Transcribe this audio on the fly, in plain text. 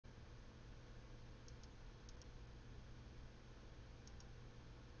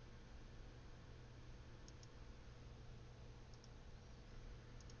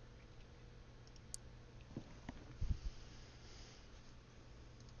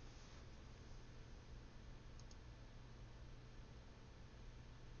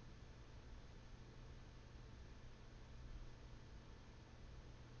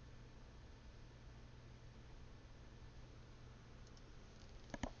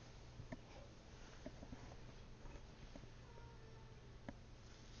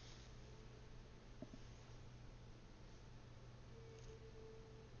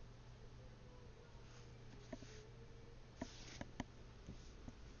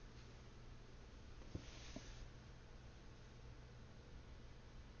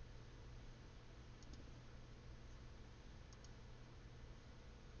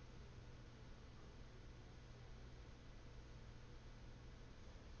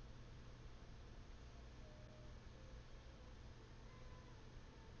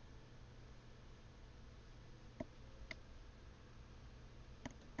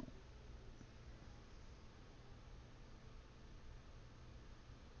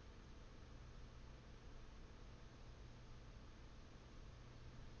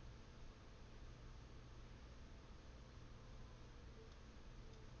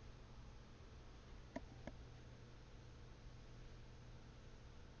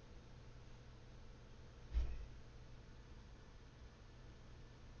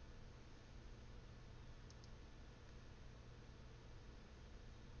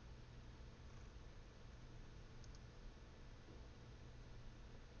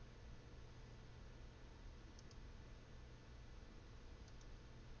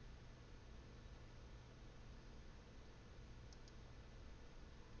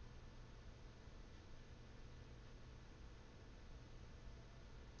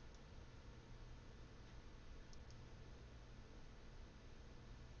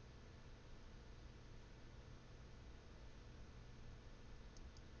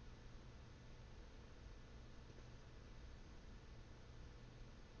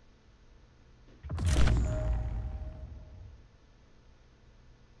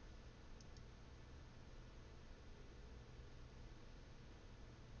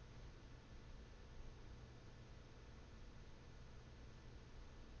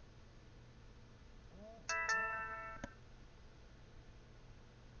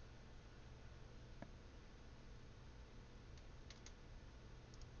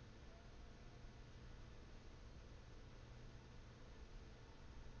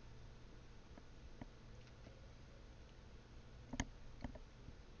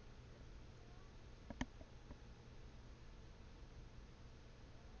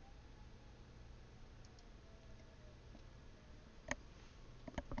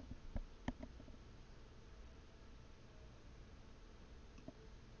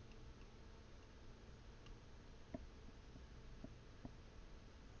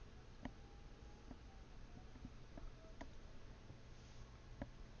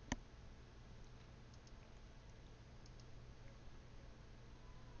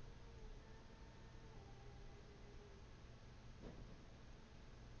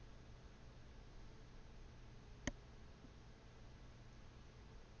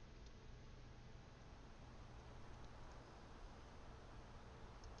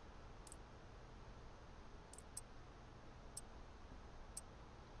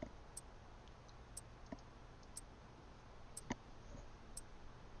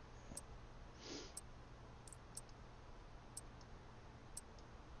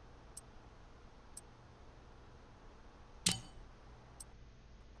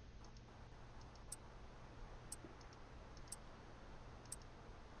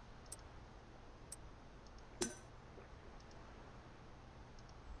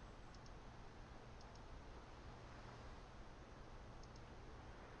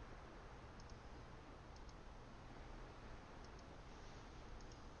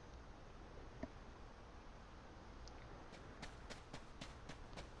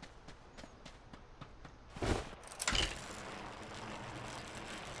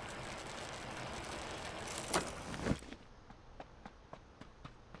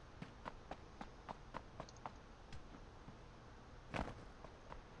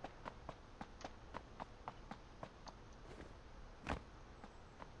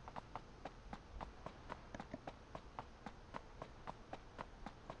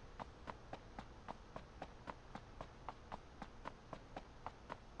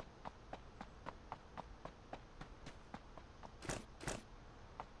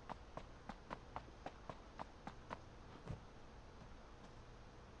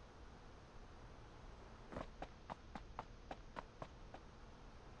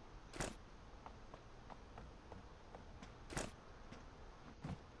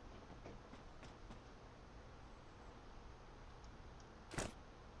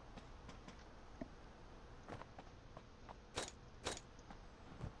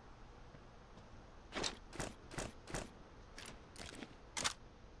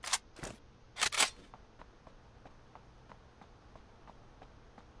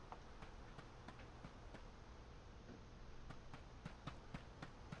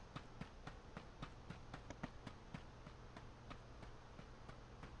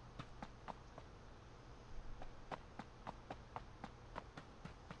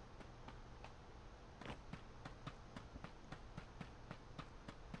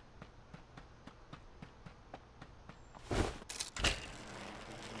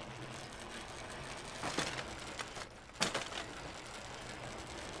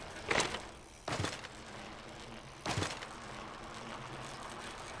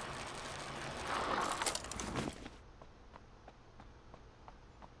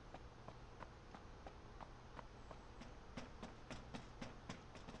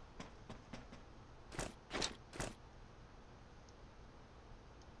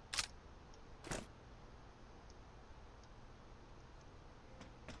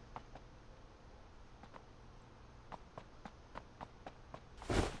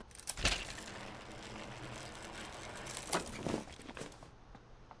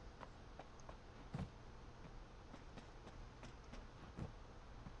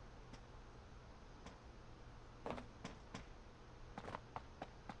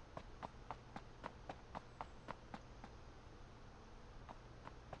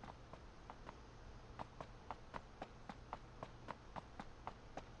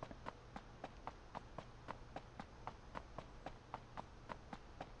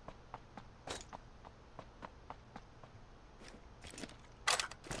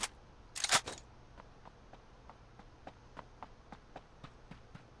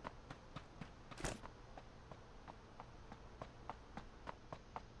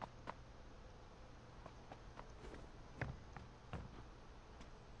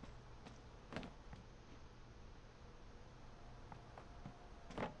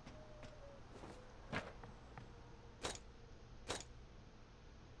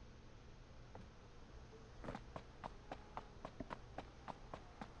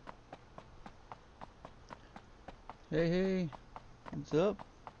Hey, hey, what's up?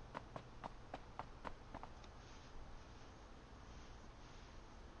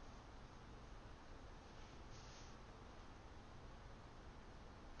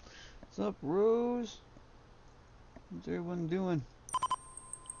 What's up, Rose? What's everyone doing?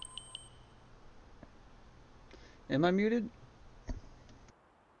 Am I muted?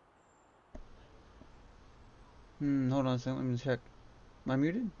 Hold on a second, let me check. Am I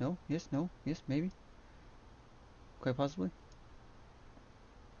muted? No? Yes? No? Yes? Maybe? Quite possibly?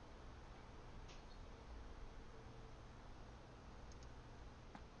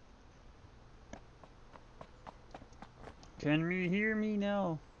 Can you hear me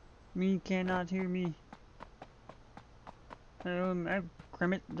now? Me cannot hear me. I'm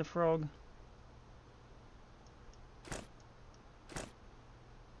Kermit the Frog.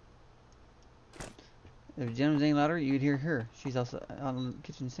 If Jen was any louder, you'd hear her. She's also out in the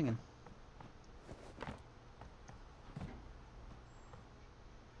kitchen singing.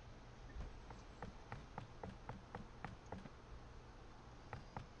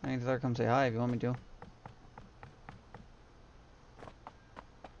 I can tell her come say hi if you want me to.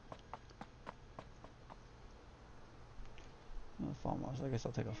 Oh, Falmos. I guess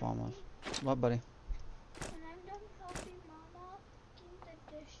I'll take a Falmos. What, buddy? When I'm done helping Mama getting the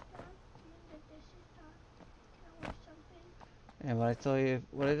dish done, getting the dishes done, can I watch something? And what I tell you,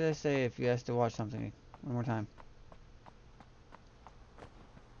 what did I say if you asked to watch something? One more time.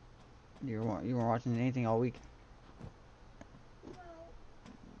 You weren't watching anything all week. Well,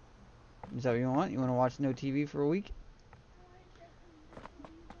 Is that what you want? You want to watch no TV for a week? no, I definitely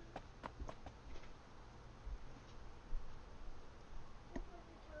believe that. I'm going to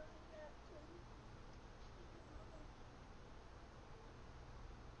tell him that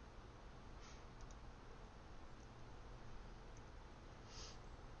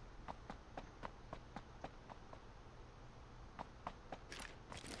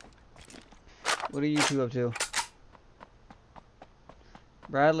too. What are you two up to?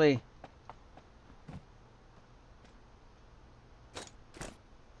 Bradley.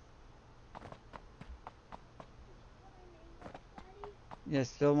 Yes,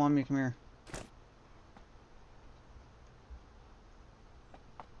 still want me to come here.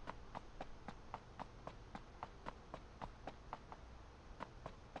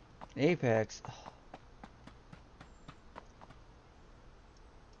 Apex.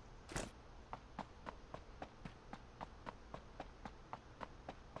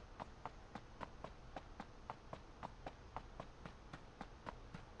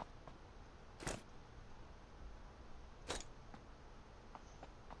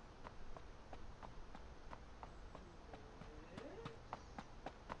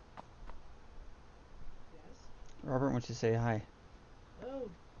 Robert wants to say hi. Oh.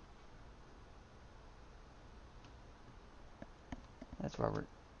 That's Robert.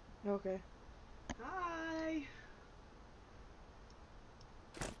 Okay. Hi.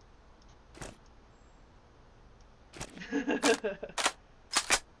 I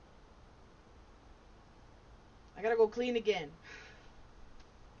gotta go clean again.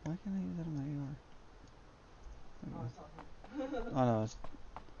 Why can't I use that on my AR? Oh, it's all him. Oh no, it's...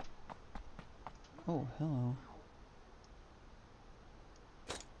 Oh, hello.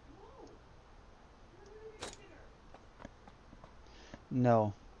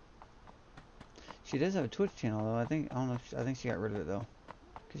 No. She does have a Twitch channel though. I don't know if I think she got rid of it though.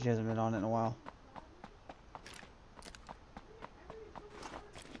 Because she hasn't been on it in a while.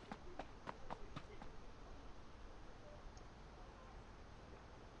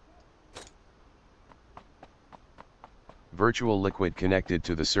 Virtual Liquid connected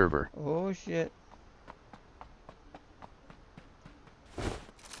to the server. Oh shit.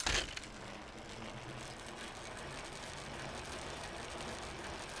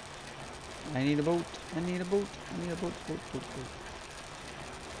 I need a boat. I need a boat. I need a boat. Boat.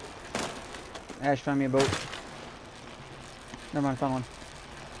 Ash, find me a boat. Never mind, found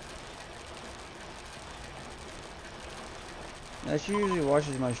one. She usually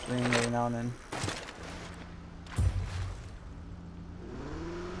watches my stream every now and then.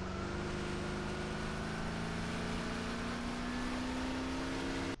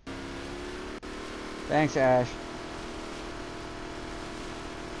 Thanks, Ash.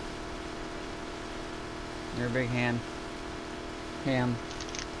 You're a big ham. Ham.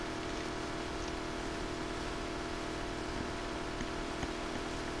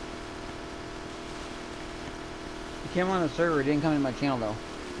 He came on the server, he didn't come in my channel though.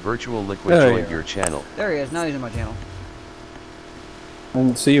 Virtual Liquid joined your channel. There he is, now he's in my channel. I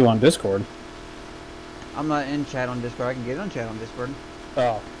didn't see you on Discord. I'm not in chat on Discord, I can get on chat on Discord.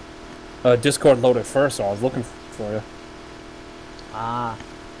 Oh. Discord loaded first, so I was looking for for you. Ah.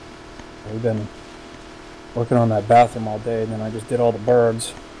 We've been working on that bathroom all day, and then I just did all the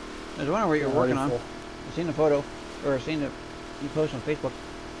birds. I was wondering what you were working on. I've seen the photo, or I've seen the you post on Facebook.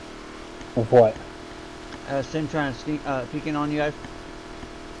 With what? Sim trying to sneak, peek in on you guys.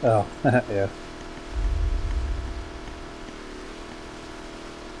 Oh, yeah.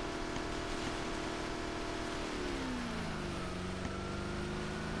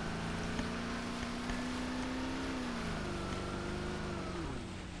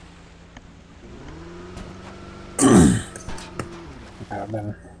 I've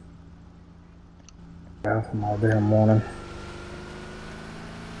been bathroom all day in the morning.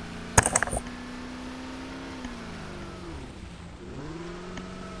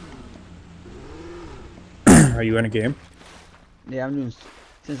 Are you in a game? Yeah, I'm doing.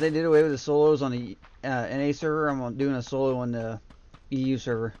 Since they did away with the solos on the NA server, I'm doing a solo on the EU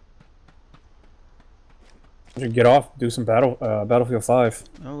server. You should get off, do some Battlefield 5.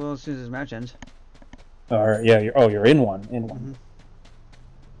 Oh well, as soon as this match ends. All right, yeah. You're in one. In one. Mm-hmm.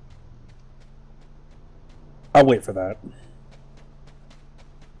 I'll wait for that.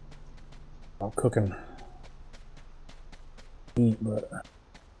 I'm cooking meat, but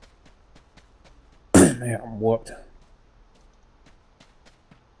man, I'm whooped.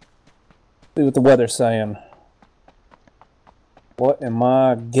 See what the weather's saying. What am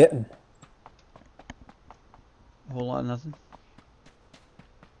I getting? A whole lot of nothing.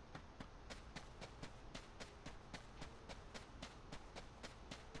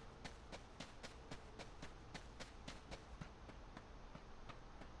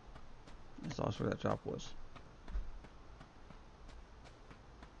 Just lost where that drop was.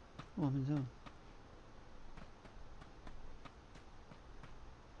 Oh, I'm in zone.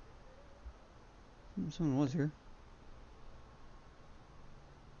 Someone was here.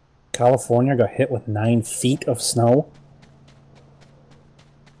 California got hit with 9 feet of snow.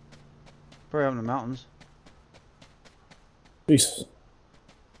 Probably up in the mountains. Jesus.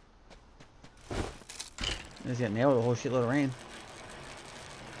 They just got nailed with a whole shitload of rain.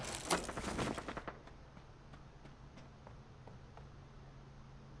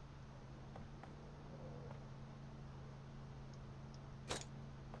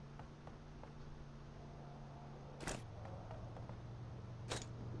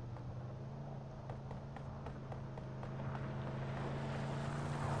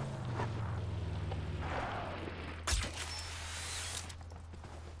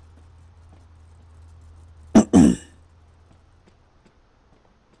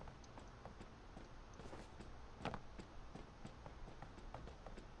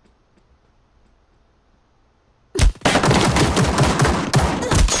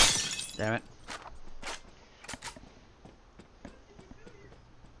 Damn it.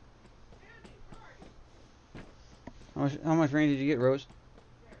 How much rain did you get, Rose?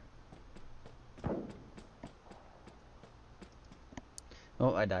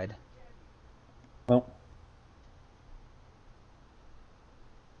 Oh, I died. Well.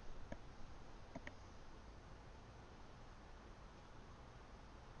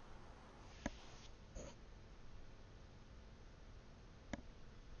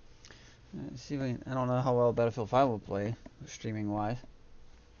 Let's see if I don't know how well Battlefield 5 will play, streaming wise.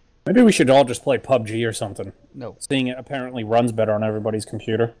 Maybe we should all just play PUBG or something. No. Seeing it apparently runs better on everybody's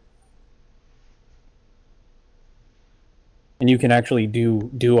computer. And you can actually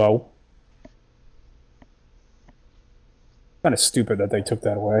do duo. Kind of stupid that they took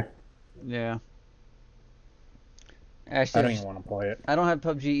that away. Yeah. Ash, I don't even want to play it. I don't have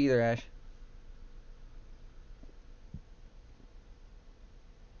PUBG either, Ash.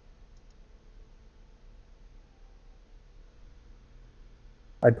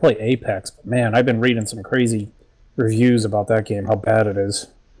 I'd play Apex, but man, I've been reading some crazy reviews about that game, how bad it is.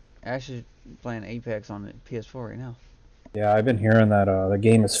 Ash is playing Apex on the PS4 right now. Yeah, I've been hearing that the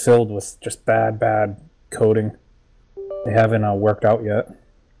game is filled with just bad coding. They haven't worked out yet.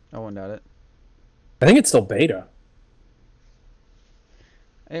 I wouldn't doubt it. I think it's still beta.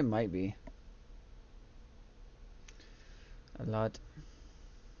 It might be. A lot.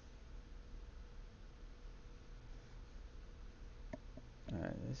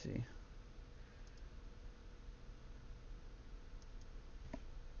 Alright, let's see.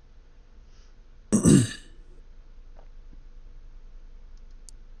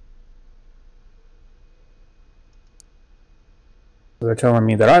 They're telling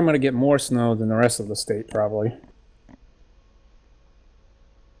me that I'm going to get more snow than the rest of the state, probably.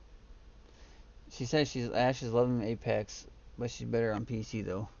 She says Ash is loving Apex, but she's better on PC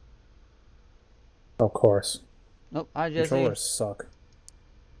though. Of course. Nope, hi Jesse. Controllers suck.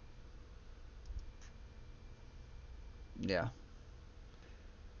 Yeah.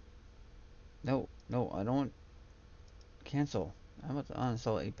 No, no, I don't cancel. I'm about to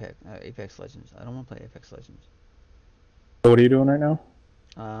uninstall Apex Legends. I don't want to play Apex Legends. So what are you doing right now?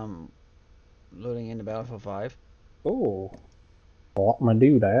 Loading into Battlefield 5. Oh, well, I'm gonna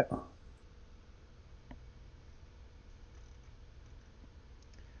do that.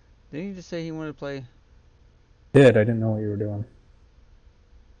 Didn't he just say he wanted to play? I didn't know what you were doing.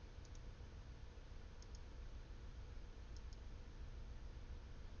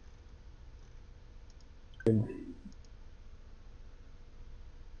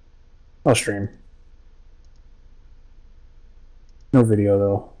 I'll stream. No video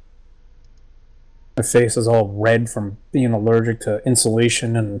though. My face is all red from being allergic to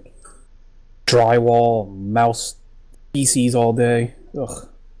insulation and drywall, mouse feces all day. Ugh.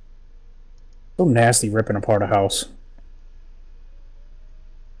 So nasty ripping apart a house.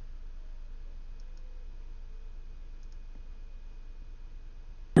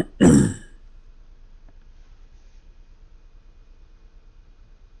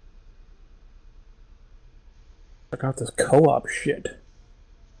 Check out this co-op shit.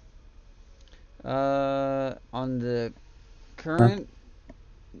 On the current,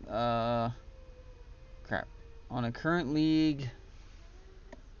 crap. On a current league,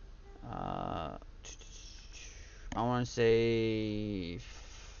 I want to say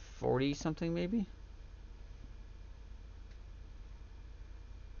 40 something maybe.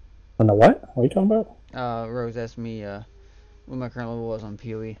 On the what? What are you talking about? Rose asked me what my current level was on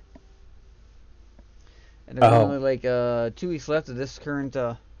PoE. And there's only like 2 weeks left of this current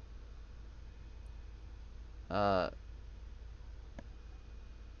oh,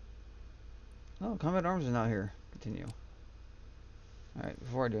 Combat Arms is not here. Continue. Alright,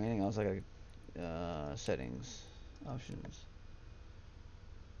 before I do anything else, I gotta settings, options.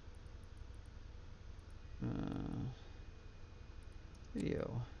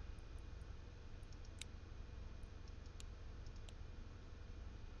 Video.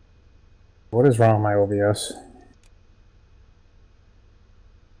 What is wrong with my OBS?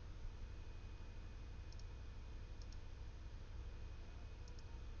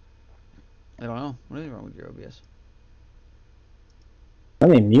 I don't know. What is wrong with your OBS? Let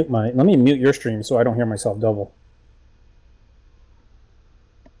me mute your stream so I don't hear myself double.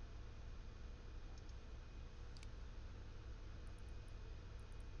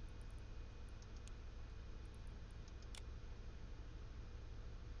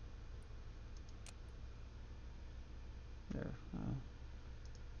 There.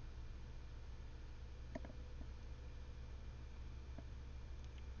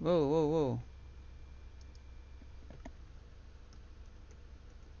 Whoa, whoa, whoa.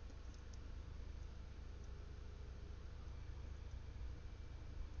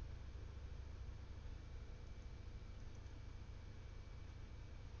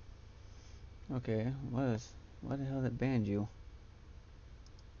 Okay, why the hell did it ban you?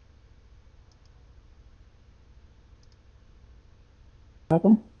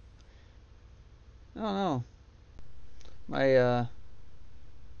 Happen? I don't know. My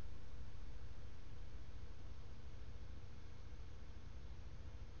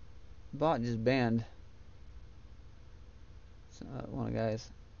bot just banned one of the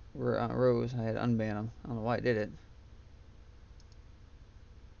guys. Rose. I had to unban him. I don't know why I did it.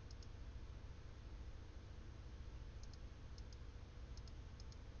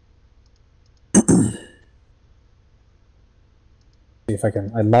 See if I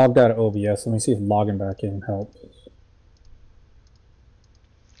can. I logged out of OBS. Let me see if logging back in helps.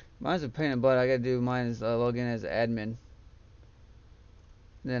 Mine's a pain in the butt. I gotta do mine is log in as admin.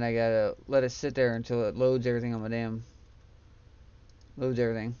 Then I gotta let it sit there until it loads everything on my damn. Loads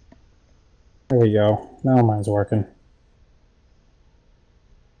everything. There we go. Now mine's working.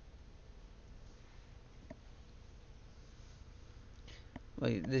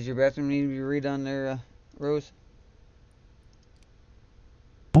 Wait, does your bathroom need to be redone there, Rose?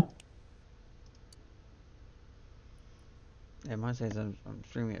 Huh? Yeah, mine says I'm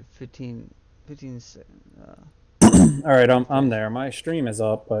streaming at 15 All right, I'm there. My stream is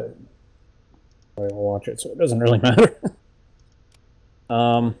up, but I will watch it, so it doesn't really matter.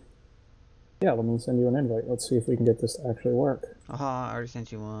 Yeah, let me send you an invite. Let's see if we can get this to actually work. Aha, I already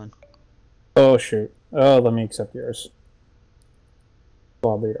sent you one. Oh shoot. Oh, let me accept yours.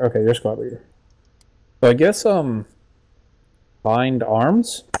 Squad leader. Okay, you're squad leader. So I guess bind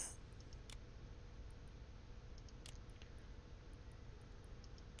arms.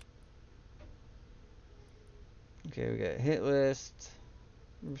 Okay, we got hit list,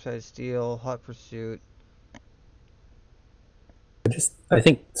 Riverside Steel, Hot Pursuit. I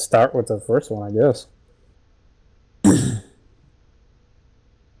think start with the first one, I guess.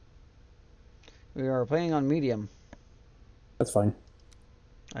 We are playing on medium. That's fine.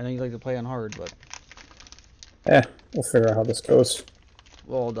 I know you like to play on hard, but We'll figure out how this goes.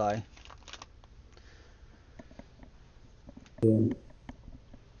 we'll all die. Um,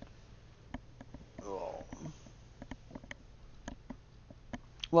 Oh.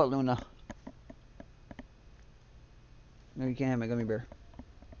 What, Luna? No, you can't have my gummy bear.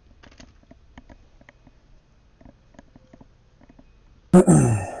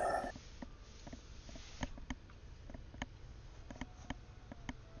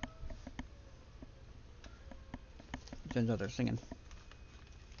 Turns out they're singing.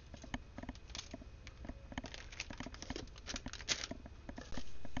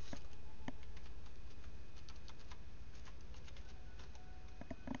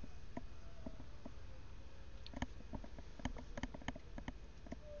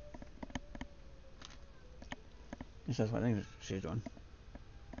 Yes, that's what I think she's doing.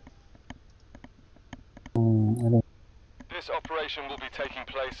 I don't, This operation will be taking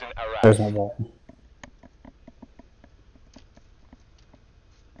place in Iraq. there's my ball.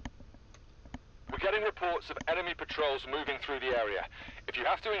 We're getting reports of enemy patrols moving through the area. If you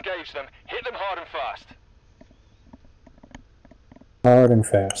have to engage them, hit them hard and fast. Hard and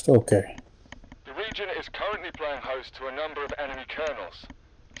fast. Okay. The region is currently playing host to a number of enemy colonels.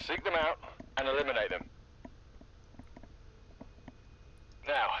 Seek them out and eliminate them.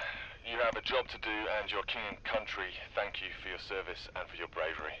 Now, you have a job to do, and your king and country thank you for your service and for your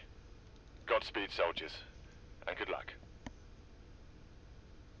bravery. Godspeed, soldiers, and good luck.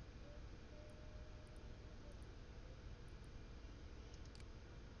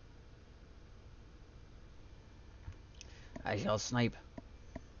 I shall snipe.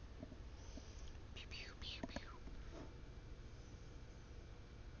 Pew, pew, pew, pew.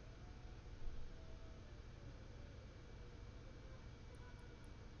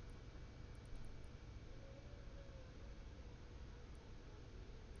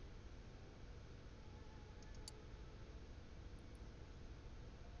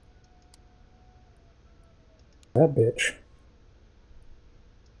 That bitch.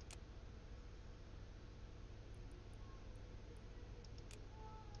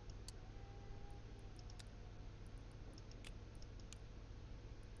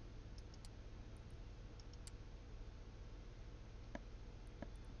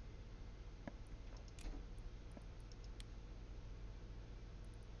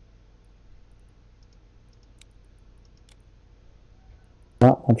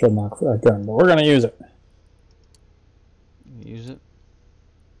 Not much of a knock for that gun, but we're gonna use it. Use it.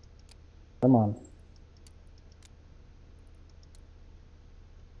 Come on.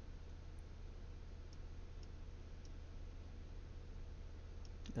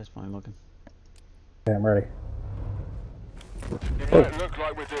 That's fine looking. Okay, I'm ready. It might look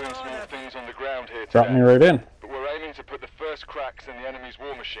like we're doing small things on the ground here Drop me today, right in. but we're aiming to put the first cracks in the enemy's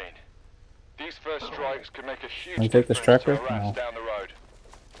war machine. These first strikes could make a huge Can we take this difference to tractor? Iraq's No. down the road.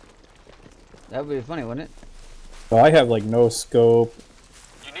 That would be funny, wouldn't it? Well, I have like no scope.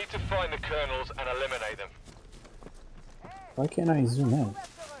 You need to find the colonels and eliminate them. Why can't I zoom in?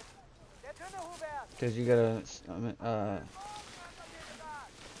 Because you got a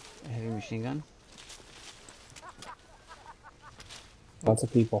heavy machine gun. Lots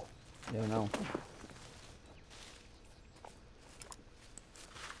of people. Yeah, no.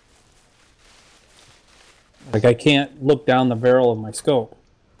 Like I can't look down the barrel of my scope.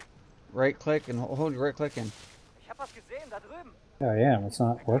 Right click and hold your right click in. Yeah, I am. It's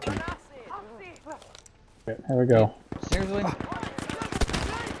not working. Okay, here we go. Seriously?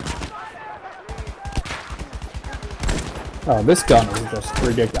 Oh, this gun is just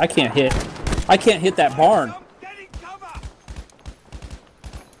ridiculous. I can't hit. I can't hit that barn.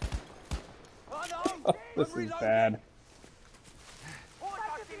 Oh, this is bad.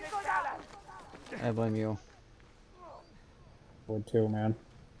 I blame you. Would too, man.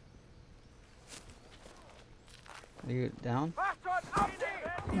 Are you down?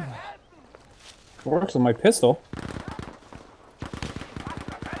 It works with my pistol.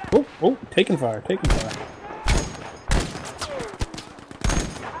 Oh, oh, taking fire, taking fire.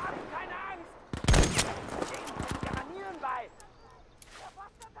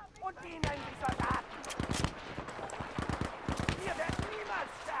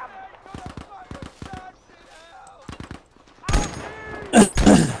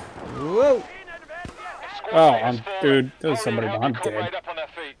 Whoa! Oh, dude, there's somebody behind. I'm dead.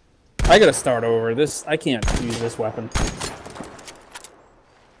 I gotta start over. This, I can't use this weapon.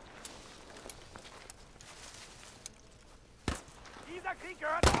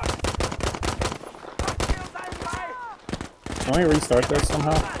 Can we restart this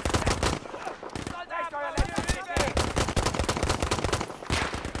somehow?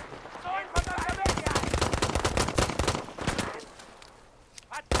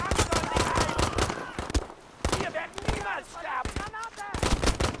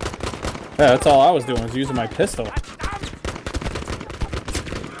 that's all I was doing, was using my pistol.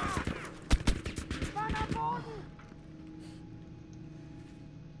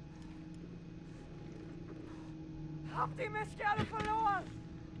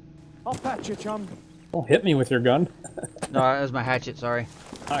 I'll patch you, chum. Don't hit me with your gun. No, that was my hatchet. Sorry.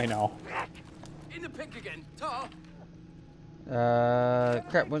 I know. In the pink again, Tar.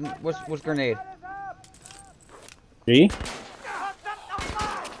 Crap. What's grenade? G?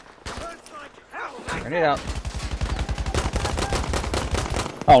 Grenade out.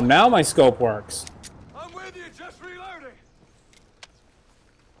 Oh, now my scope works. I'm with you, just reloading.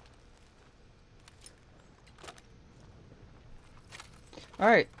 All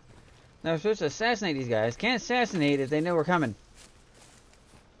right. Now we're supposed to assassinate these guys. Can't assassinate if they know we're coming.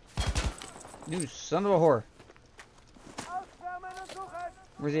 You son of a whore.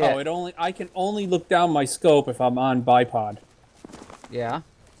 Where's he at? Oh, I can only look down my scope if I'm on bipod. Yeah.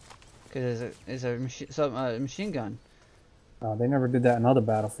 Because it's a machine gun. Oh, they never did that in other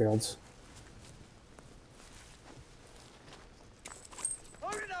battlefields.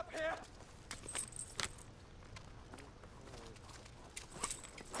 Load it up here.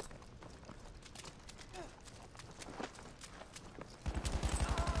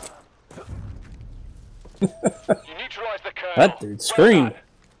 You neutralized the Colonel. That dude screamed.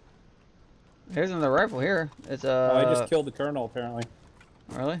 Here's another rifle here. It's Oh, I just killed the colonel, apparently.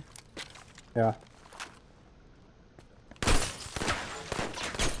 Really? Yeah.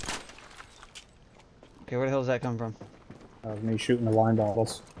 Okay, where the hell does that come from? That was me shooting the wine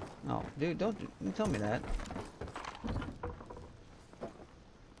bottles. Oh, dude, don't tell me that.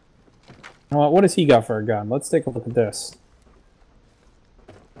 You know what does he got for a gun? Let's take a look at this.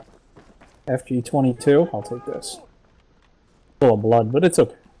 FG-22. I'll take this. Full of blood, but it's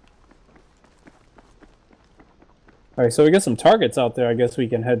okay. Alright, so we got some targets out there I guess we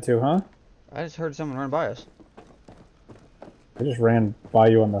can head to, huh? I just heard someone run by us. I just ran by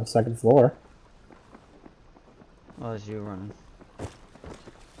you on the second floor. Oh, that's you running.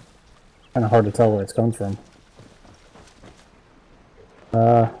 Kind of hard to tell where it's coming from.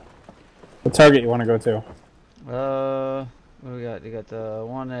 What target you want to go to? What do we got? You got the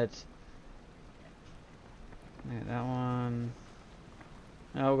one that's... Yeah, that one...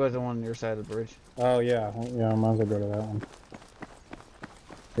 No, we'll go to the one on your side of the bridge. Oh yeah, yeah, I might as well go to that one.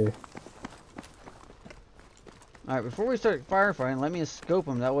 Okay. Alright, before we start firefighting, let me scope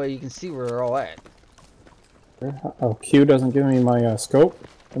them. That way you can see where they're all at. Oh, Q doesn't give me my scope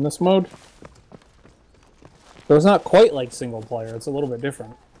in this mode. So it's not quite like single player, it's a little bit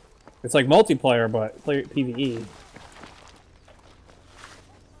different. It's like multiplayer, but PvE.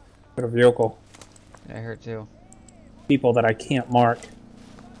 Got a vehicle. Yeah, I heard too. People that I can't mark.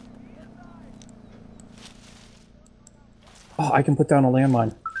 Oh, I can put down a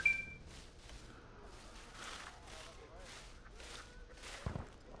landmine.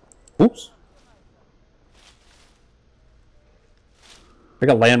 Oops. I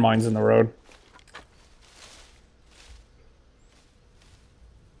got landmines in the road.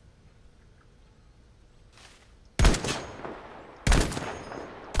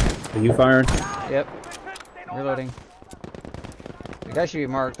 Are you firing? Yep. Reloading. The guy should be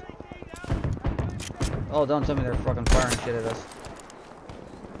marked. Oh, don't tell me they're fucking firing shit at us.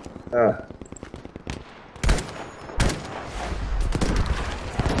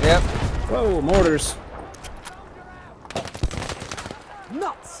 Yep. Whoa, mortars.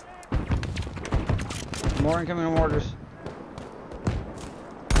 Nuts. More incoming mortars.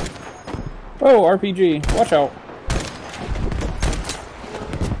 Whoa, RPG. Watch out.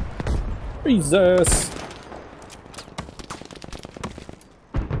 Jesus.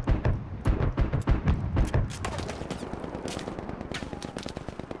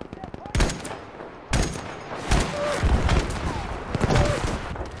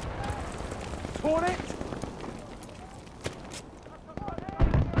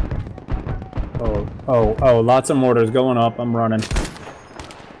 Oh, lots of mortars going up. I'm running. Ooh,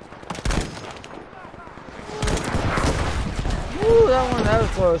 that was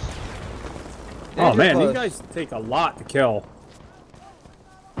close. Oh man, close. these guys take a lot to kill.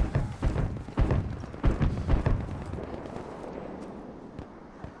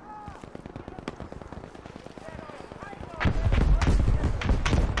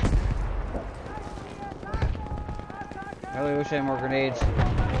 I really wish I had more grenades.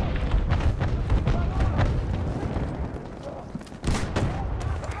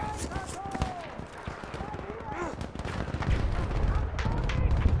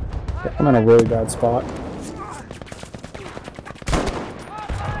 I'm in a really bad spot.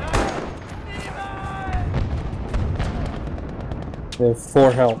 They have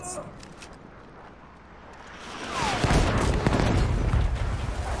 4 health.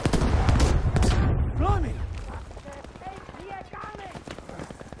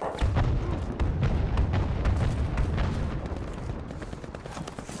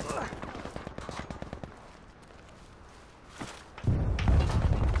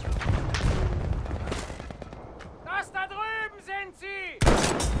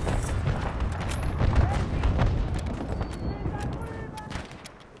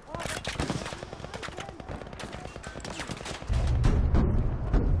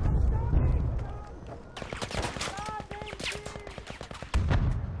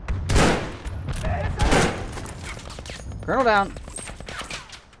 Colonel down.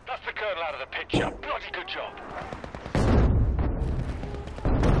 That's the colonel out of the picture. Bloody good job.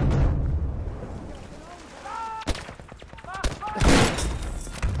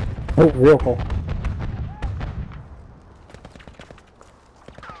 Oh, vehicle.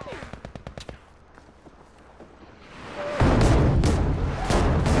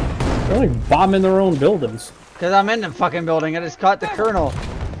 They're like bombing their own buildings. Because I'm in the fucking building. I just caught the colonel.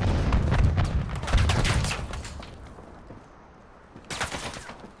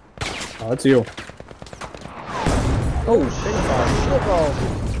 Oh, that's you. Oh, shit.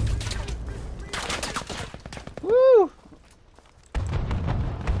 Woo!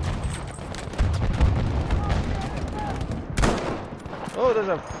 Oh, there's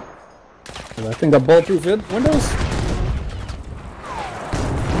a... Is that thing got bulletproof windows?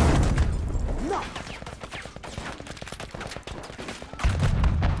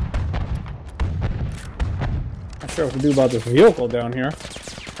 Not sure what to do about this vehicle down here.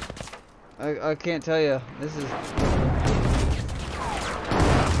 I can't tell you. This is...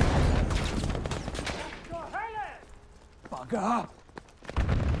 Bugger!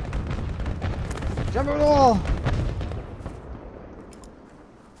 Jump over the wall!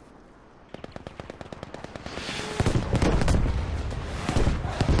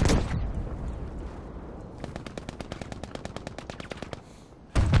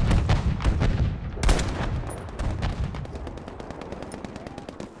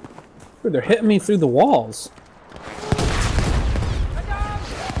 Dude, they're hitting me through the walls.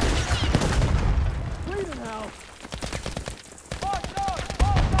 Bleeding now!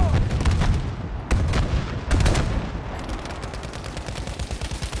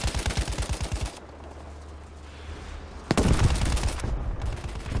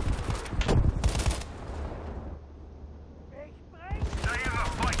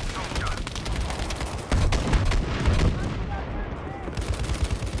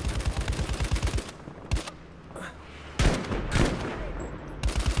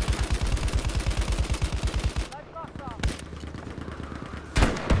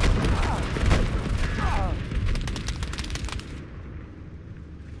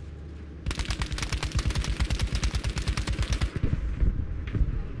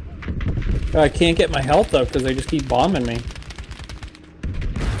 I can't get my health up because they just keep bombing me.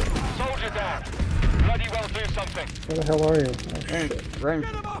 Soldier down. Bloody well do something. Where the hell are you? Oh, shit. Right,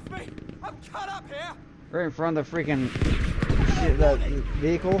 Get him off me! I'm cut up here! right in front of the freaking shit, that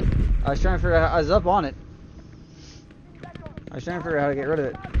vehicle. I was trying to figure out. I was up on it. I was trying to figure out how to get rid of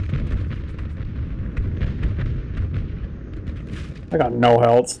it. I got no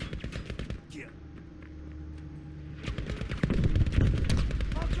health.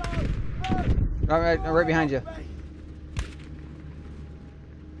 I'm right behind you.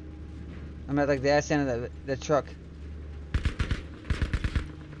 I'm at like the ass end of the truck.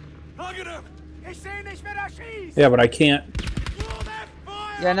 Yeah, but I can't.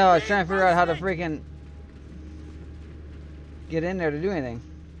 Yeah, no, I was trying to figure out how to freaking get in there to do anything.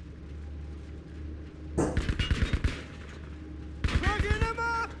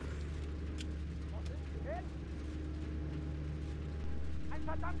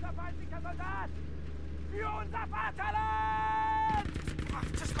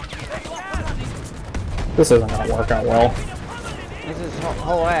 This isn't gonna work out well. This is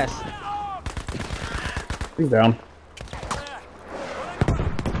whole ass. He's down.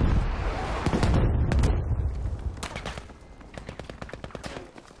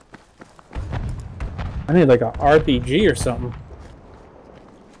 I need like a RPG or something.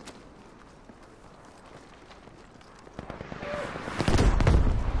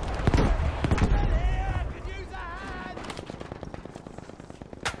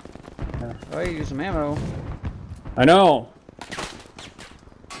 Oh, you use some ammo. I know.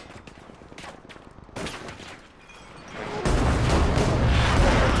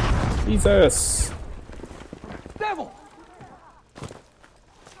 Jesus. Devil!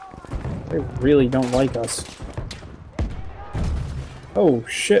 They really don't like us. Oh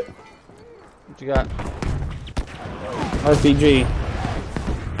shit. What you got? RPG.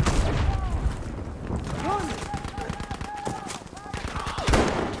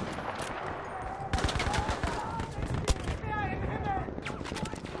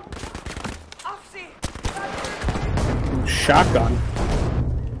 Shotgun.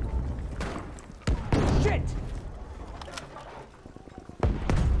 Shit!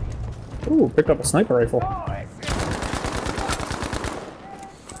 Ooh, picked up a sniper rifle.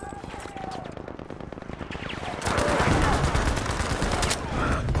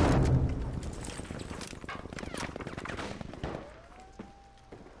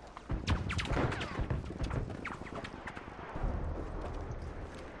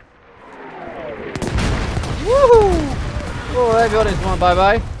 buildings went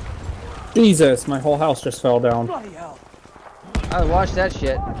bye-bye. Jesus, my whole house just fell down. Bloody hell. I watched that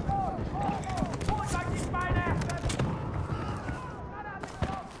shit.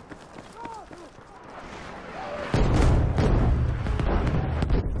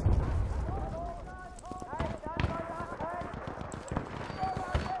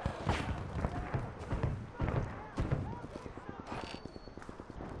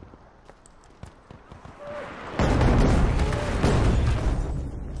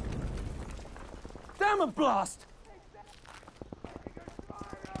 Damn and blast!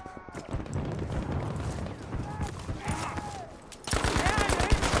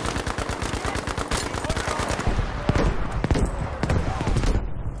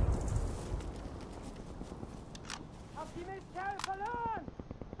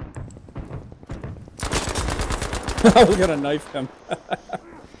 We gotta knife him.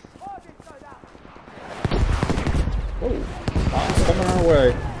 Oh, bombs coming our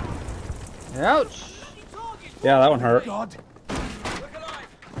way. Ouch. Yeah, that one hurt. God.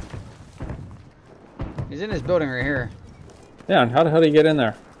 He's in this building right here. Yeah, and how the hell did he get in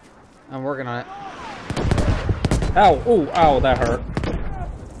there? I'm working on it. Ow, ooh, ow, that hurt.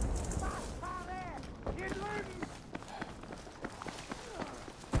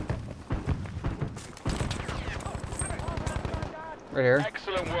 Right here.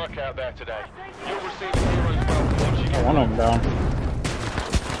 Excellent work out there today. You'll receive a hero's welcome once you Oh, get one of them down.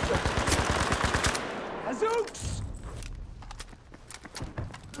 Azooks!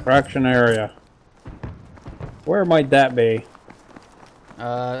 Fraction area. Where might that be?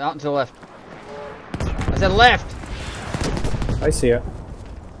 Out and to the left. I said left! I see it.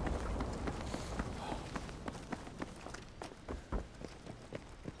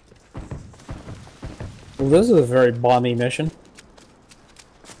 Well, this is a very bomby mission.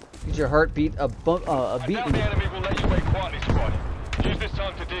 Get your heartbeat a I doubt beating. the enemy will let you wait quietly, squad. Use this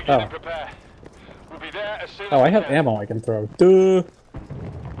time to dig in and prepare. We'll be there as soon as Oh, I we have can. ammo I can throw. Duh.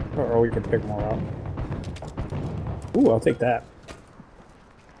 Or we can pick more up. Ooh, I'll take that.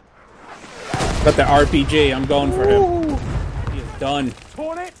 Got the RPG. I'm going for him. He is done.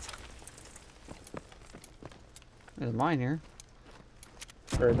 Torn it! There's mine here.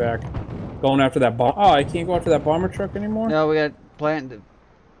 Right back. Going after that bomb. Oh, I can't go after that bomber truck anymore? No, we got plant.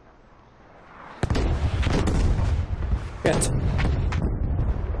 Shit.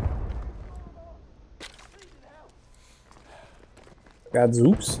 Got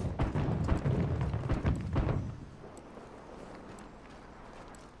Zoops.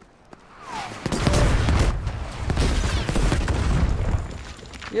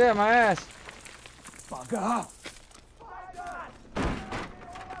 Yeah, my ass. Bugger!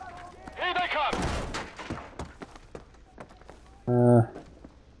 Here they come!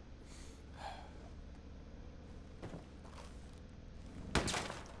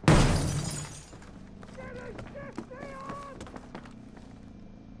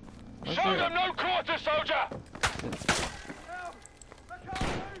 Show them no quarter, soldier!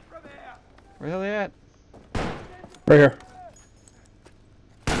 Where the hell they at? Right here.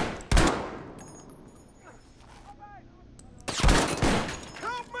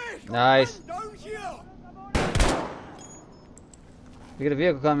 Help me! Nice. Don't you? We got a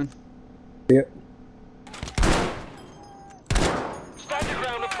vehicle coming. See it. Stand your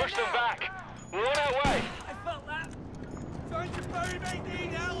ground and push them back. We're on our way. I felt that. Trying to bury me,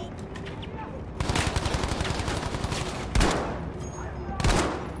 need help.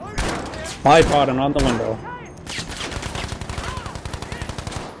 My potting on the window.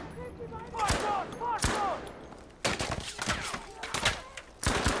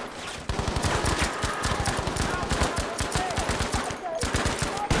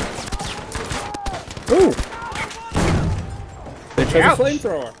 Ooh! They chose a Ouch.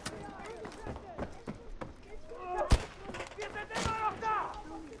 flamethrower.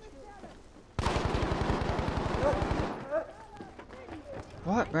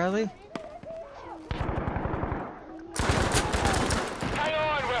 What, Bradley? Hang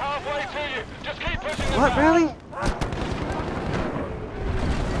on, we're halfway to you. Just keep pushing them What, back. Bradley?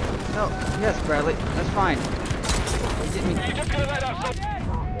 No, yes, Bradley. That's fine. You get me. You're just gonna let us...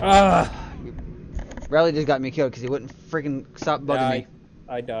 Ah! Bradley just got me killed because he wouldn't freaking stop bugging me.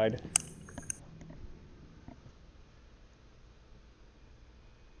 I died.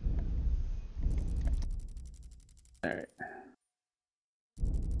 Alright.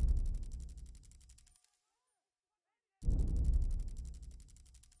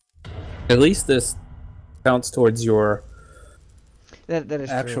 At least this counts towards your That is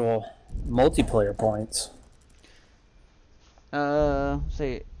true. actual multiplayer points.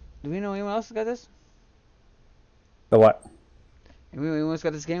 Say, do we know anyone else that got this? The what? And we almost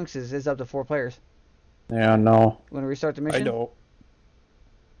got this game because it's up to 4 players. Yeah, no. Want to restart the I mission? don't.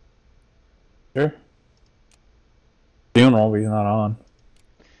 Sure. Funeral, he's not on.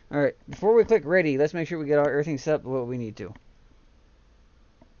 Alright, before we click ready, let's make sure we get everything set up the way we need to.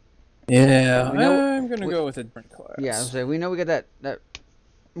 Yeah, We know- I'm gonna go with a different class. Yeah, I'm saying we know we got that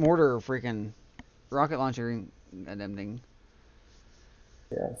mortar freaking rocket launcher and goddamn thing.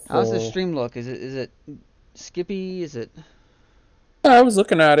 Yeah, How's the so- stream look? Is it skippy? Is it? I was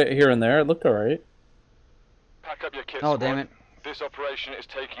looking at it here and there. It looked alright. Pack up your kit, Oh squad. damn it! This operation is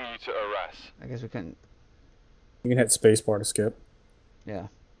taking you to Arras. I guess we couldn't. You can hit spacebar to skip. Yeah.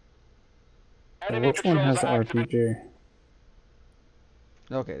 Enemy Which one has patrols the are active. RPG?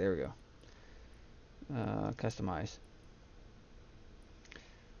 Okay, there we go. Customize.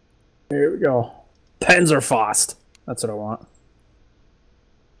 Here we go. Panzerfaust. That's what I want.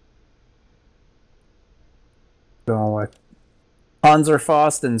 Going with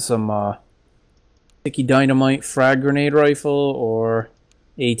Panzerfaust and some sticky dynamite frag grenade rifle or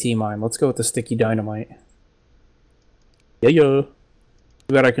AT mine. Let's go with the sticky dynamite. Yeah. Too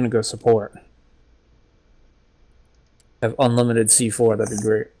bad I couldn't go support. Have unlimited C4, that'd be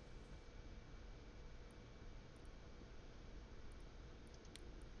great.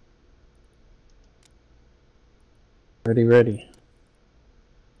 Ready.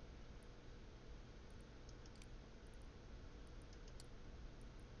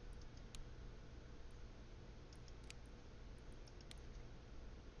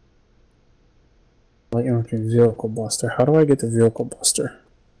 Light infantry vehicle buster. How do I get the vehicle buster?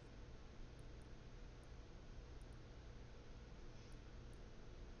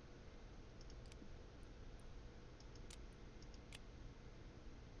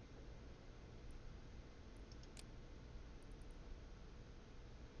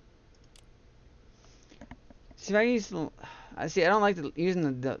 See, if I use, I don't like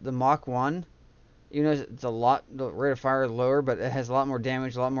using the Mach 1. Even though it's a lot, the rate of fire is lower, but it has a lot more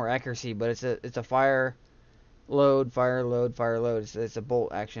damage, a lot more accuracy. But it's a fire load, fire load, fire load. It's a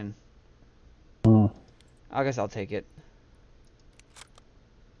bolt action. I guess I'll take it,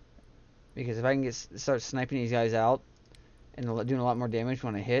 because if I can start sniping these guys out and doing a lot more damage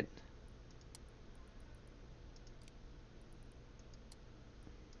when I hit.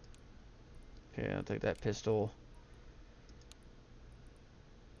 Okay, I'll take that pistol.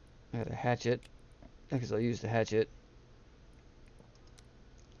 I got a hatchet. I guess I'll use the hatchet.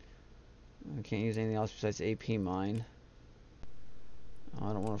 I can't use anything else besides the AP mine. Oh,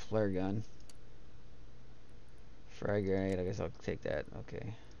 I don't want a flare gun. Frag grenade, I guess I'll take that.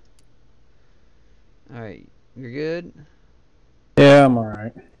 Okay. Alright, you're good? Yeah, I'm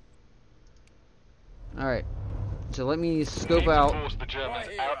alright. Alright. So let me You scope need to out. force the Germans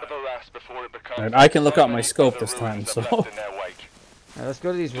out of Arras before it becomes Alright, I can look so out my many scope other this time, ruins so- are left in their wake. Alright, let's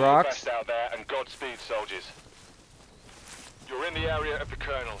go to these Do your rocks. best out there, and Godspeed, soldiers. You're in the area of the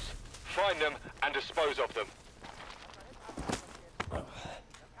colonels. Find them and dispose of them.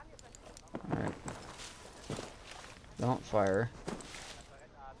 Alright. Don't fire.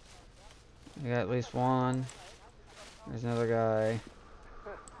 We got at least one. There's another guy.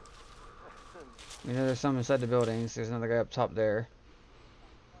 We know there's some inside the buildings. There's another guy up top there.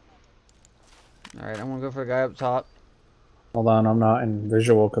 Alright, I'm gonna go for the guy up top. Hold on, I'm not in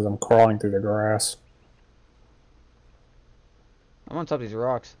visual because I'm crawling through the grass. I'm on top of these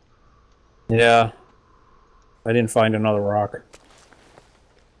rocks. Yeah. I didn't find another rock.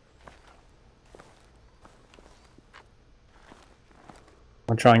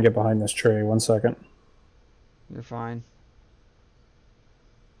 I'll try and get behind this tree. 1 second. You're fine.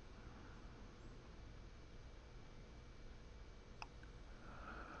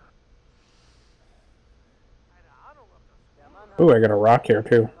 Ooh, I got a rock here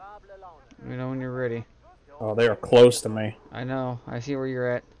too. Let me know when you're ready. Oh, they are close to me. I know. I see where you're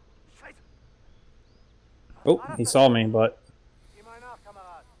at. Oh, he saw me, but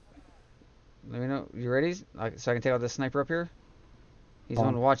Let me know. You ready? So I can take out this sniper up here? He's the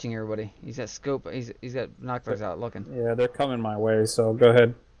one watching everybody. He's got scope. He's got binoculars out looking. yeah, they're coming my way, so go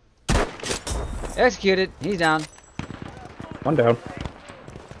ahead. Executed. He's down. One down.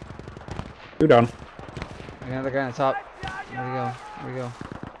 Two down. Another guy on the top. There we go. There we go.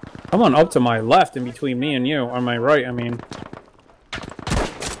 Come on up to my left in between me and you. On my right, I mean.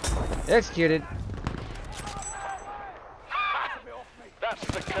 Executed. That's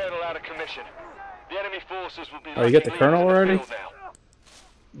the colonel out of commission. The enemy forces will be Oh, you get the lucky colonel leaving already? field now.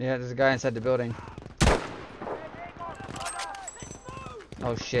 Yeah, there's a guy inside the building.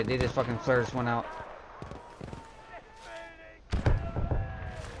 Oh shit, they just fucking flared this one out.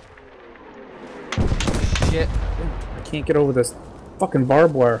 Shit. I can't get over this Fucking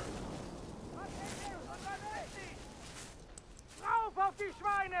barbed wire. Rauf auf die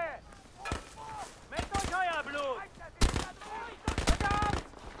Schweine! Mit euch euer Blut!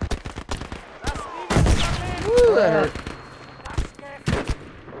 Woo, that hurt.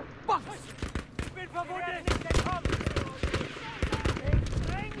 Ich bin verwundet! Nicht entkommen! Ich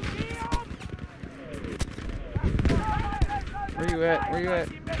bring sie um! Where you at? Where you at?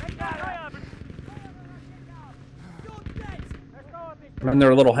 I'm in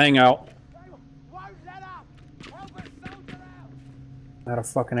their little hangout. Out of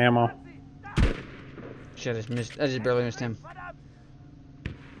fucking ammo. Shit, I just missed. I just barely missed him.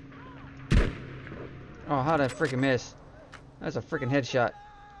 Oh, how'd I freaking miss? That's a freaking headshot.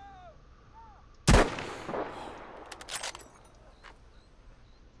 Did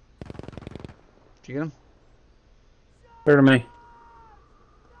you get him? Clear to me.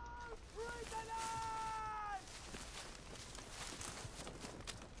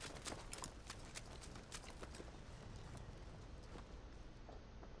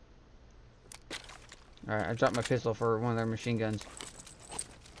 Alright, I dropped my pistol for one of their machine guns.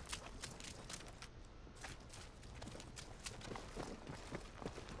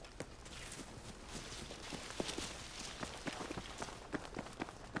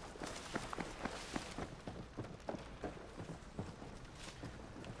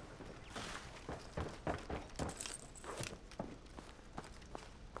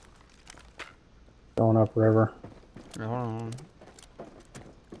 Going upriver. Hold on.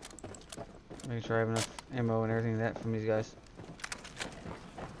 Make sure I have enough ammo and everything like that from these guys.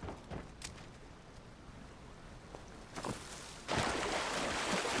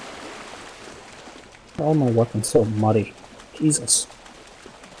 All my weapons so muddy. Jesus.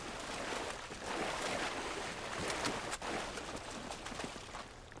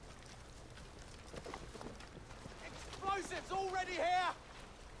 Explosives already here!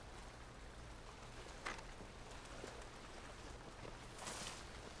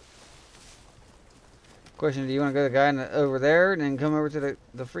 Question: do you want to go to the guy over there and then come over to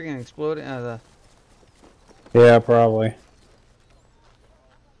the freaking exploding? Yeah, probably.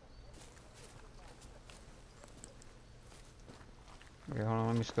 Okay, hold on.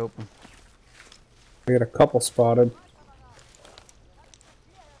 Let me scope him. We got a couple spotted.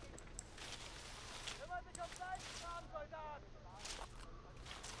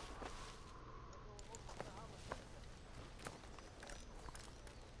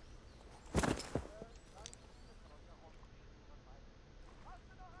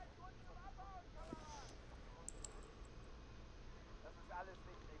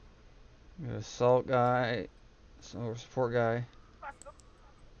 Got assault guy, support guy.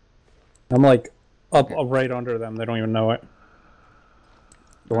 I'm like up right under them. They don't even know it.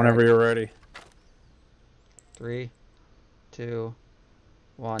 So whenever you're ready. 3, 2,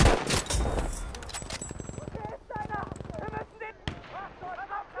 1.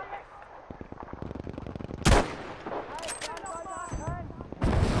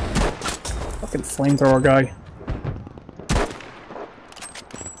 Fucking flamethrower guy.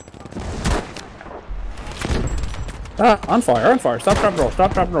 Ah, on fire, on fire. Stop, drop, roll.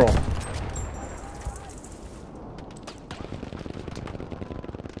 Stop, drop, roll.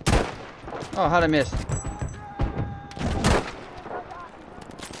 Oh, how'd I miss?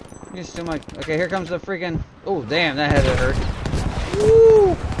 You still my. Okay, here comes the freaking. Oh, damn, that had to hurt.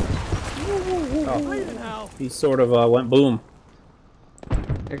 Woo! Oh, he sort of went boom.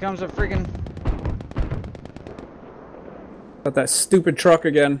 Here comes the freaking. Got that stupid truck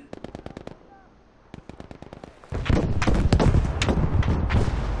again.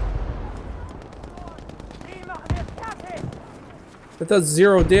 It does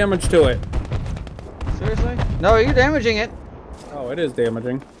 0 damage to it. Seriously? No, you're damaging it. Oh, it is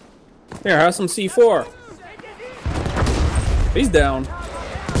damaging. Here, have some C4. He's down.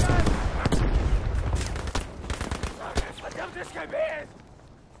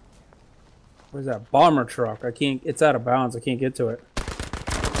 Where's that bomber truck? I can't. It's out of bounds. I can't get to it.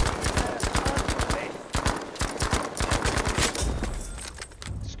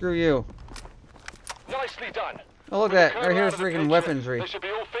 Screw you. Nicely done. Oh, look at that. Right here's freaking weaponry. There should be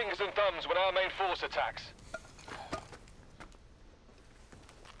all fingers and thumbs when our main force attacks.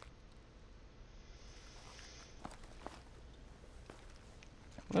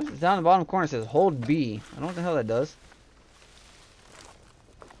 What's it down in the bottom corner? It says hold B. I don't know what the hell that does.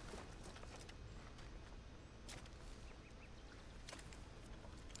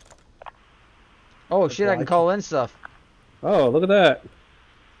 Oh shit, I can call in stuff. Oh, look at that.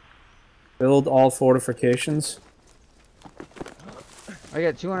 Build all fortifications. I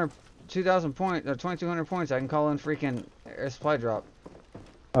got 2,000 points, or 2,200 points. I can call in freaking a supply drop.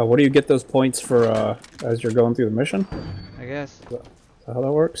 What do you get those points for as you're going through the mission? I guess. Is that how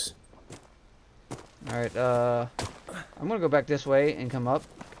that works? Alright, I'm gonna go back this way and come up.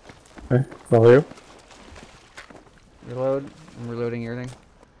 Okay, follow you. Reload. I'm reloading everything.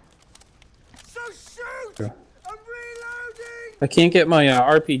 So shoot! Yeah. I'm reloading! I can't get my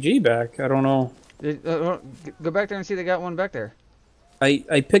RPG back. I don't know. Go back there and see they got one back there.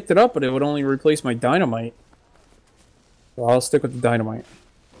 I picked it up, but it would only replace my dynamite. So I'll stick with the dynamite.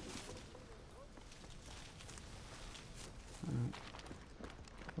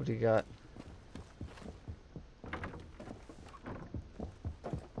 What do you got?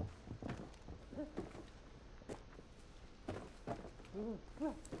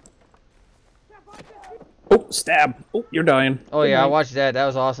 Oh, stab! Oh, you're dying. Oh yeah, I watched that. That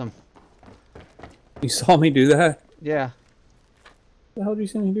was awesome. You saw me do that? Yeah. The hell did you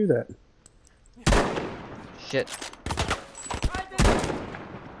see me do that? Shit.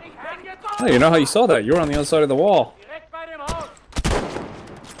 Hey, you know how you saw that? You were on the other side of the wall.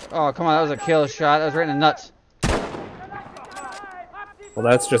 Oh come on, that was a kill shot. That was right in the nuts. Well,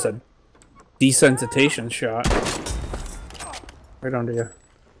 that's just a desensitization shot. Right under you.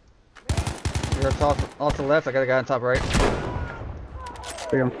 You're off to the left. I got a guy on top right.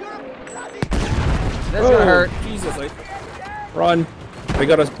 Take him. That's gonna hurt. Jesus! Run! They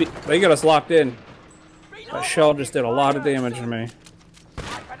got us. They got us locked in. That shell just did a lot of damage to me.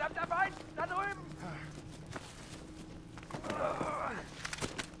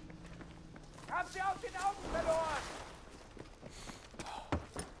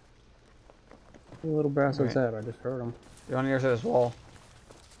 The little bastard's head. I just heard him. You're on the other side of this wall.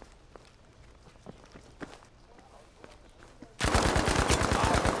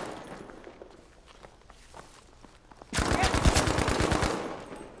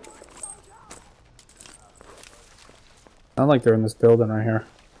 Sound like they're in this building right here.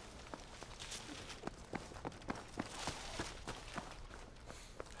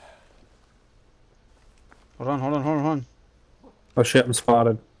 Hold on, hold on, hold on, hold on. Oh shit! I'm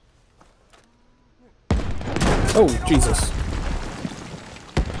spotted. Oh Jesus!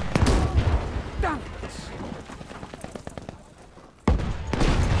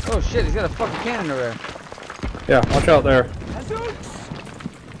 Oh shit, he's got a fucking cannon over there. Yeah, watch out there.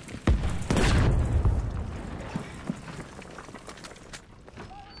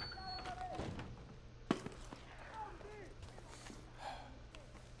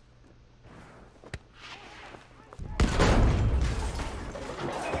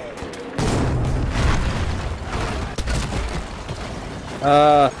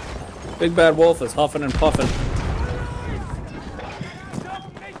 Big Bad Wolf is huffing and puffing.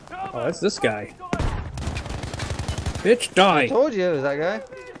 Oh, that's this guy. Bitch, die! I told you it was that guy.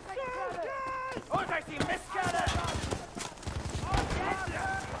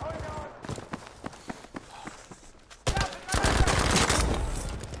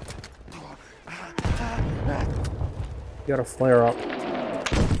 You gotta flare up.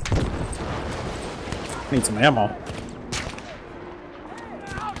 Need some ammo.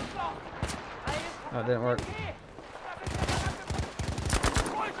 Oh, it didn't work.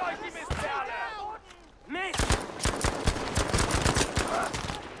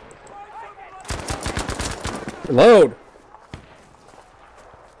 Reload!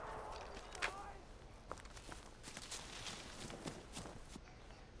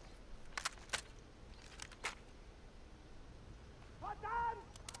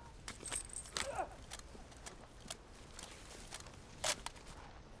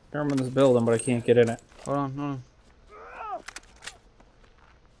 I'm in this building, but I can't get in it. Hold on, hold on.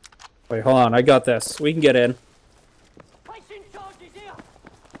 Wait, hold on. I got this. We can get in.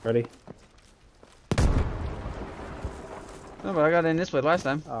 Ready? No, but I got in this way last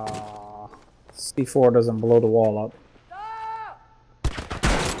time. C4 doesn't blow the wall up.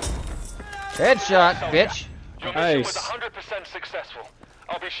 Headshot, bitch. Your mission was Nice. 100% successful.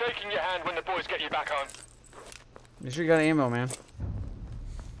 I'll be shaking your hand when the boys get you back home. Make sure you got ammo, man.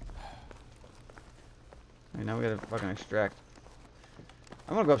 Alright, now we gotta fucking extract.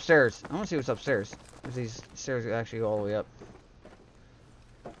 I'm gonna go upstairs. I wanna see what's upstairs. If these stairs actually go all the way up.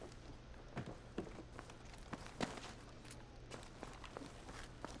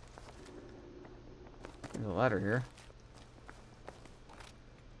 There's a ladder here.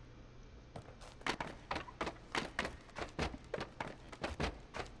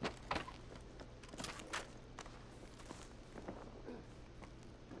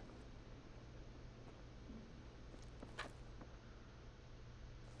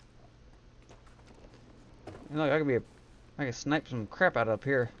 And look, I can snipe some crap out up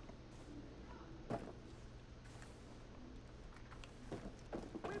here.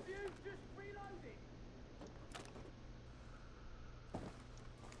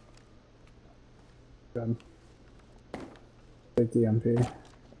 shotgun. Take the MP.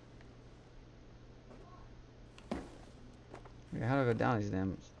 Okay, how do I go down these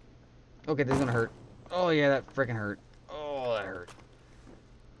damn... Okay, this is gonna hurt. Oh yeah, that freaking hurt. Oh, that hurt.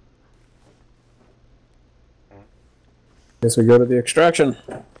 Guess we go to the extraction.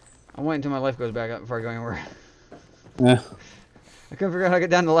 I'm waiting until my life goes back up before I go anywhere. Yeah. I couldn't figure out how to get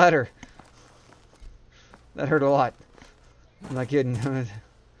down the ladder. That hurt a lot. I'm not kidding.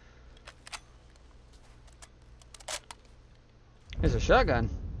 There's a shotgun.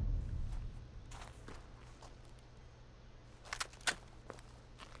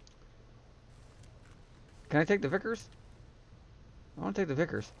 Can I take the Vickers? I want to take the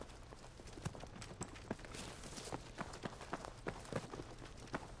Vickers.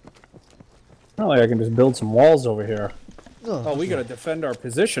 Not like I can just build some walls over here. Ugh. Oh, we gotta defend our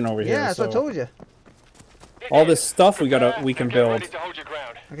position over here. Yeah, that's what I told you. All this stuff we can build. Ready to hold your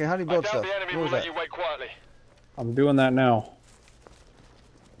ground. Okay, how do you I build doubt stuff? the enemy What will was let that? you wait quietly. I'm doing that now.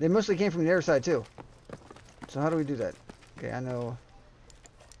 They mostly came from the other side too. So how do we do that? Okay, I know.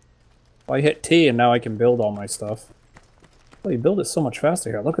 Well, I hit T and now I can build all my stuff. Well, you build it so much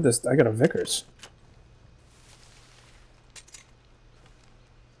faster here. Look at this. I got a Vickers.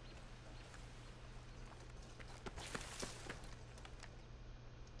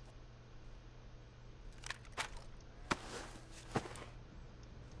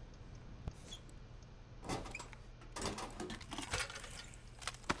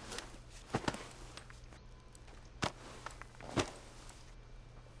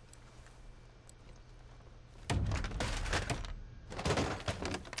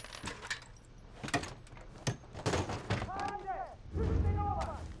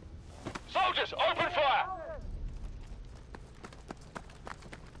 Soldiers, open fire!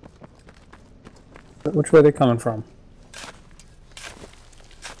 Which way are they coming from?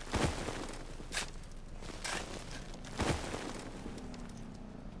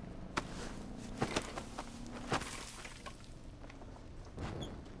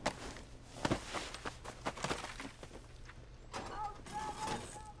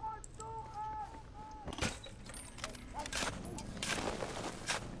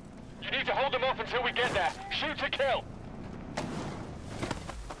 You need to hold them off until we get there. Shoot to kill.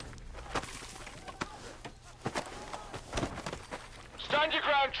 Stand your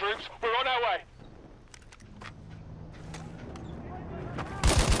ground, troops. We're on our way.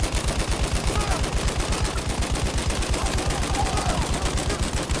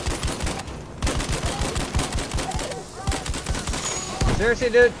 Seriously,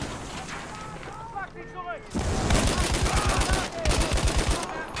 dude?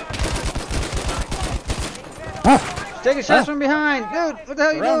 Ah! Taking shots from behind! Dude, what the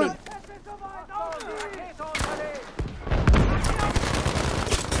hell are you doing? Surrounded.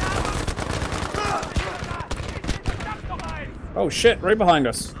 Oh shit, right behind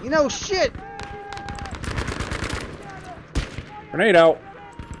us. You know, shit! Grenade out.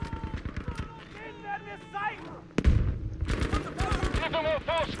 Give them all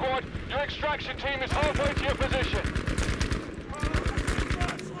force, squad. Your extraction team is halfway to your position.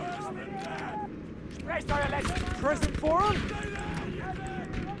 Present forum?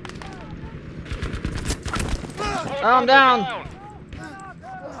 I'm down.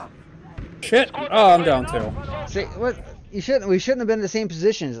 Shit. Oh, I'm down too. See, what? We shouldn't have been in the same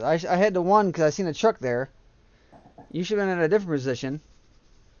positions. I had the one because I seen a truck there. You should have been in a different position.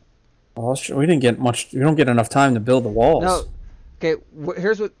 Oh, we didn't get much. We don't get enough time to build the walls. No. Okay,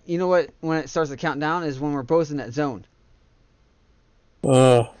 here's what, you know what, when it starts to count down is when we're both in that zone.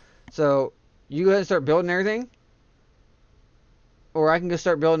 So, you go ahead and start building everything. Or I can go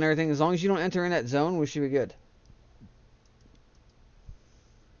start building everything. As long as you don't enter in that zone, we should be good.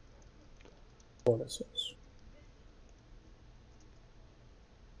 What is this?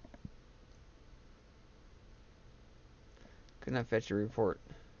 Could not fetch a report.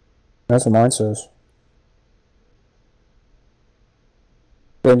 That's what mine says.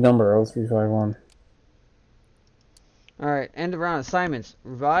 Big number 0351. Alright, end of round assignments.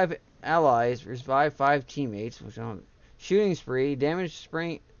 Revive allies, revive 5 teammates, which I don't... Shooting spree, damage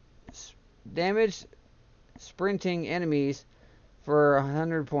sprinting enemies for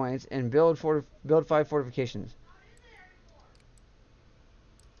 100 points, and build 5 fortifications.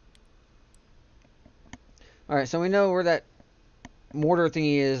 Alright, so we know where that mortar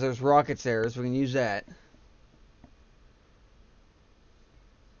thingy is. There's rockets there, so we can use that.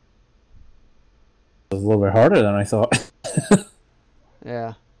 It was a little bit harder than I thought.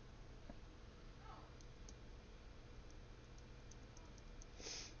 Yeah.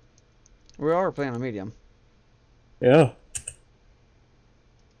 We are playing on medium. Yeah.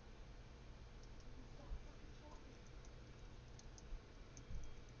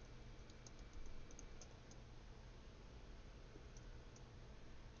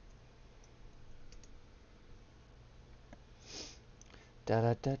 Da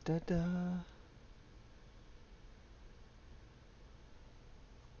da da da da.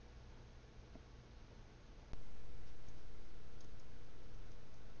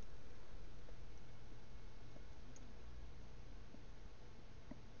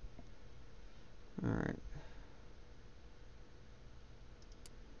 All right.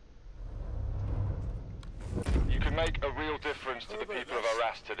 You can make a real difference to the people of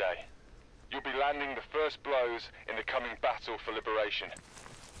Arras today. You'll be landing the first blows in the coming battle for liberation.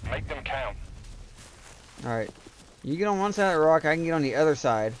 Make them count. All right. You get on one side of the rock, I can get on the other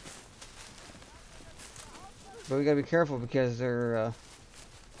side. But we gotta be careful because they're,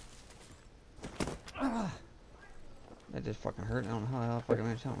 that just fucking hurt. I don't know how the hell I fucking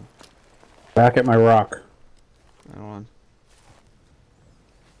managed that one. Back at my rock. Hold on.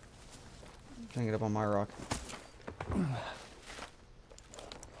 I'm trying to get up on my rock.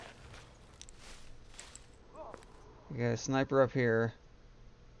 We got a sniper up here.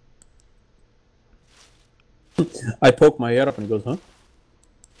 I poke my head up and he goes, huh?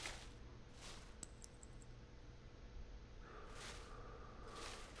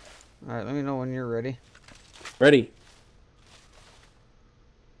 Alright, let me know when you're ready. Ready.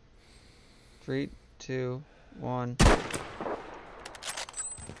 3, 2, 1.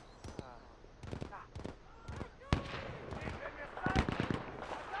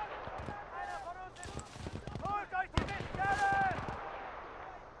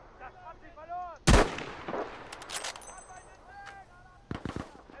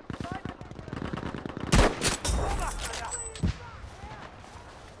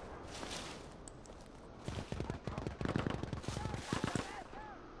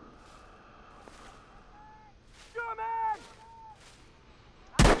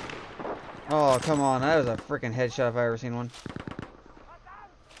 Oh, come on. That was a freaking headshot if I ever seen one.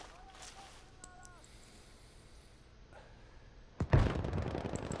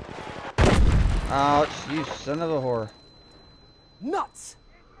 Ouch, you son of a whore. Nuts!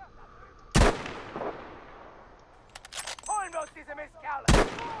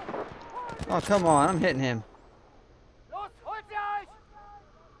 Oh, come on. I'm hitting him.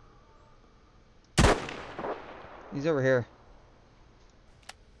 He's over here.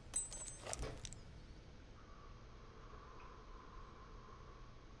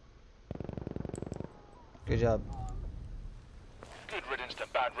 Good job. Good riddance to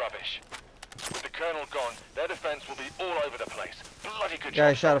bad rubbish. With the Colonel gone, their defense will be all over the place. Bloody good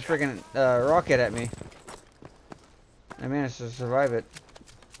Guy job, shot a soldier. freaking rocket at me. I managed to survive it.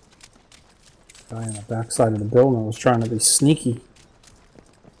 Guy on the backside of the building was trying to be sneaky.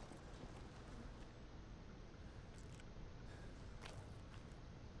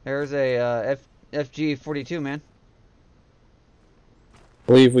 There's a FG-42, man. I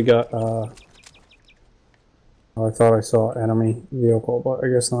believe we got, oh, I thought I saw enemy vehicle, but I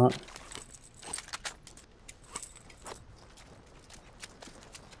guess not.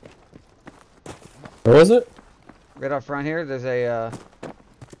 Where is it? Right out front here, there's a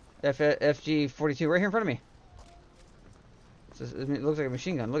FG-42 right here in front of me. It looks like a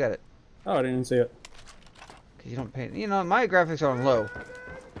machine gun. Look at it. Oh, I didn't see it. Cause you don't pay. You know, my graphics are on low.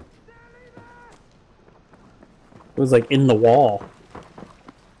 It was like in the wall.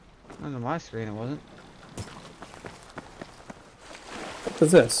 On my screen, it wasn't. What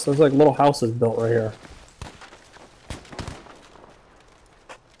is this? There's like little houses built right here.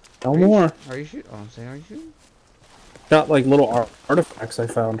 No more. Are you shooting? Oh, I'm saying, are you shooting? Got like little artifacts I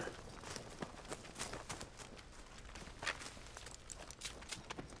found.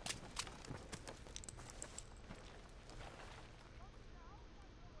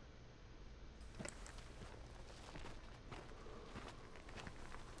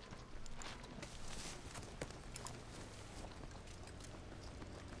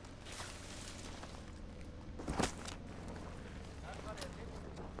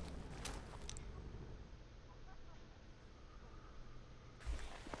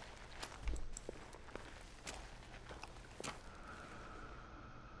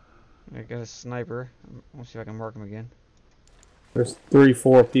 I got a sniper. We'll see if I can mark him again. There's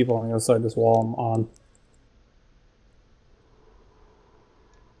 3-4 people on the other side of this wall I'm on.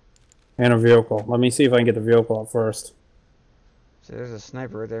 And a vehicle. Let me see if I can get the vehicle up first. So there's a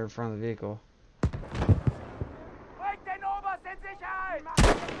sniper right there in front of the vehicle.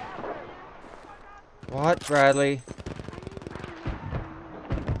 What, Bradley?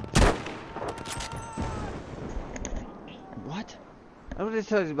 What? I was just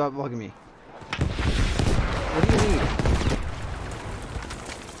telling you about bugging me. What do you need?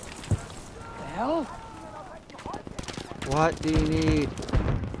 The hell? What do you need?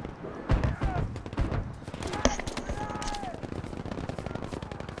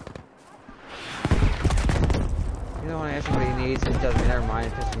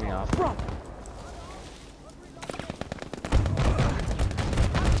 mine is pissing me off.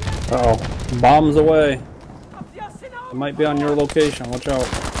 Uh-oh. Bombs away. It might be on your location. Watch out.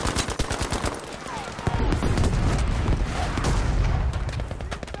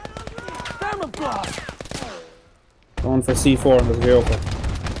 Going for C4 in this vehicle.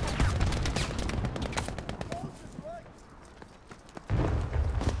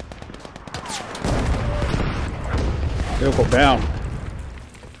 Vehicle down.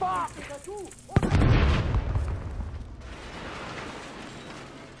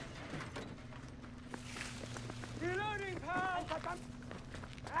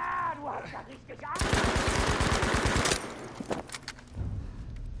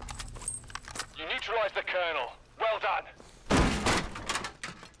 You neutralized the colonel. Well done.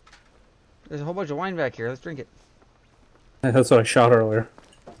 There's a whole bunch of wine back here. Let's drink it. That's what I shot earlier.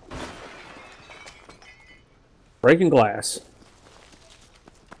 Breaking glass.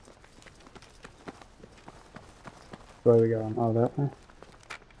 Where are we going? Oh, that one.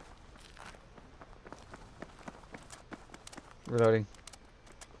 Reloading.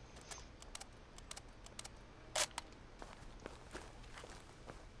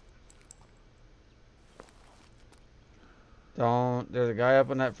 Don't. There's a guy up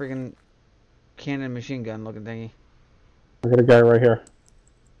on that freaking cannon machine gun looking thingy. I got a guy right here.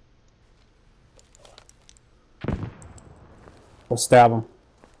 We'll stab him.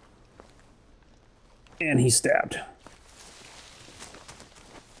 And he's stabbed.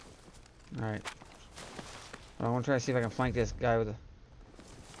 Alright. I want to try to see if I can flank this guy with a...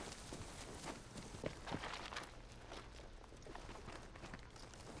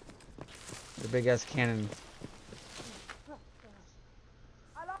 the big ass cannon.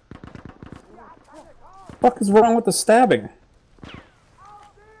 What the fuck is wrong with the stabbing?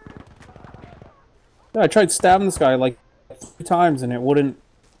 Yeah, I tried stabbing this guy like 3 times and it wouldn't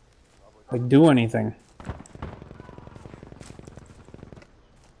like do anything.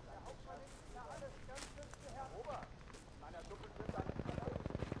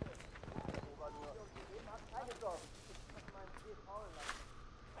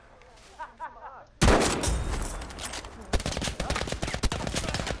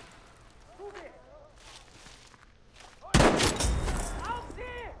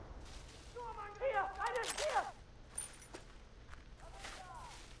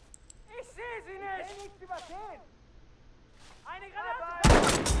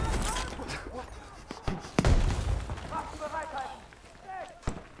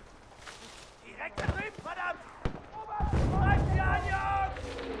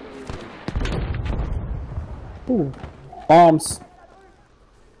 Ooh, bombs.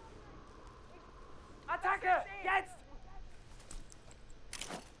 Attacke! Jetzt!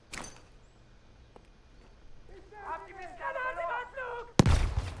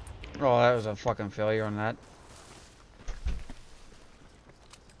 Oh, that was a fucking failure on that.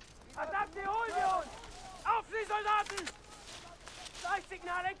 Verdammte, holen wir uns! Auf Sie, Soldaten!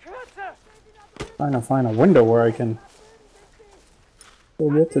 Leuchtsignal in Kürze! Trying to find a window where I can go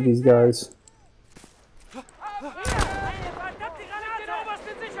get to these guys. Hier! Eine verdammte Granate! Bitte oberst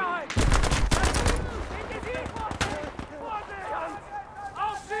in Sicherheit! Hinter Sie! Vorsicht!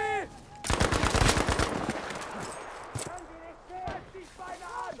 Auf Sie! Kann Sie nicht sehen! Die Schweine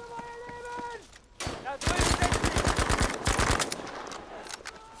an! Für euer Leben! Da drüben sind Sie!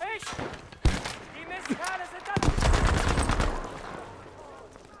 Ich! Die Mistkerle sind das!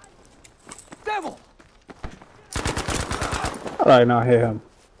 Devil! How did I not hit him?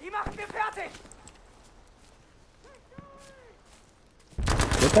 Die machen wir fertig!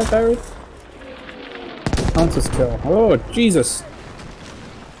 Get that buried? Hunter's kill. Oh, Jesus!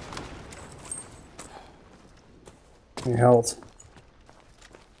 He held.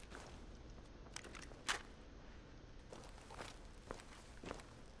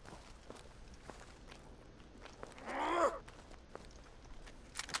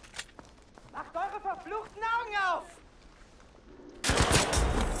 Macht eure verfluchten Augen auf!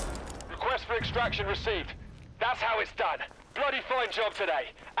 Request for extraction received. That's how it's done. Bloody fine job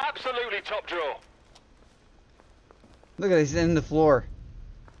today. Absolutely top draw. Look at this, he's in the floor.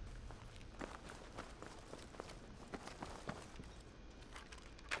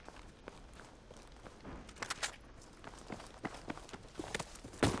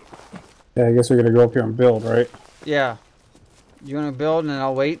 Yeah, I guess we're gonna go up here and build, right? Yeah. You want to build and then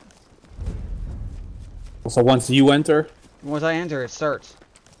I'll wait? So once you enter... Once I enter, it starts.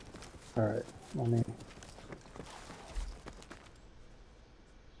 Alright, let me...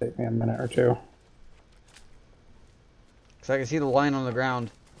 Take me a minute or two. Because I can see the line on the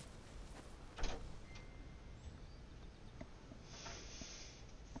ground.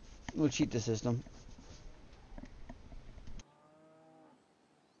 We'll cheat the system.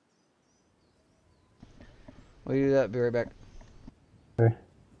 While you do that, be right back. Okay.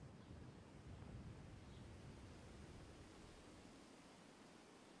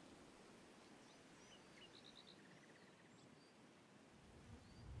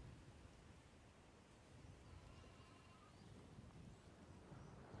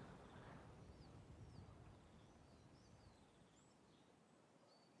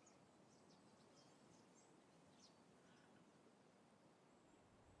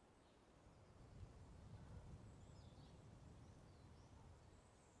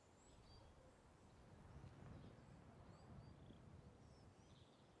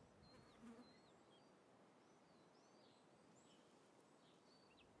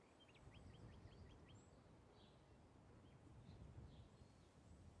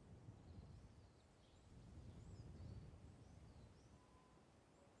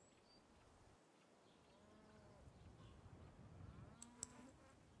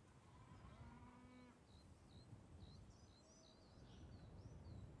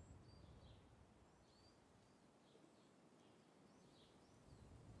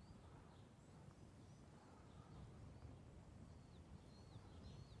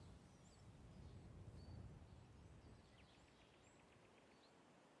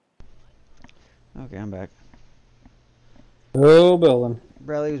 Okay, I'm back. Oh, building.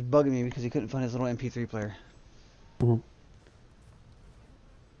 Bradley was bugging me because he couldn't find his little MP3 player. Mhm.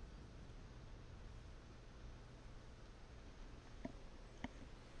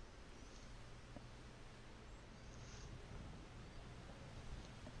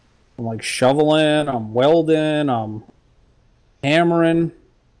 I'm like shoveling, I'm welding, I'm hammering,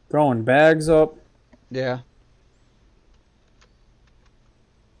 throwing bags up. Yeah.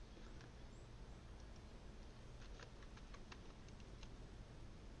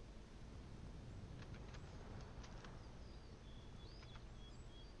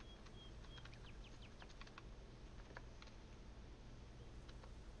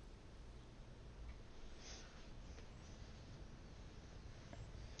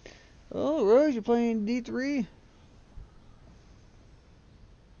 Oh, Rose, you're playing D3?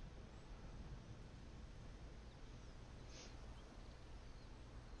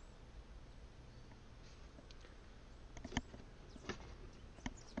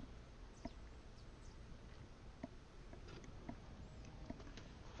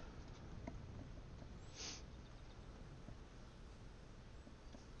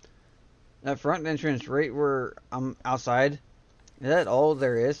 That front entrance right where I'm outside, is that all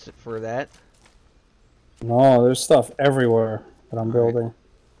there is for that? No, there's stuff everywhere that I'm All right. building.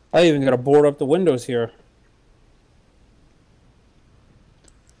 I even got to board up the windows here.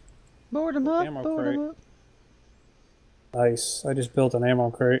 Board them up, Ammo board crate. them up. Nice. I just built an ammo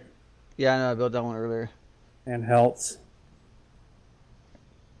crate Yeah, I know, I built that one earlier. and health.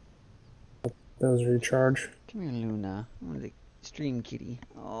 Those recharge. Come here, Luna. I'm the stream kitty.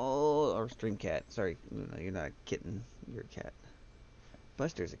 Oh, or stream cat. Sorry, Luna, you're not a kitten. You're a cat.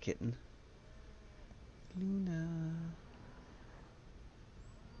 Buster's a kitten. Luna.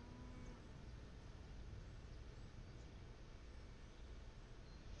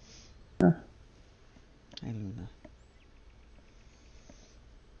 Huh. Hi, Luna.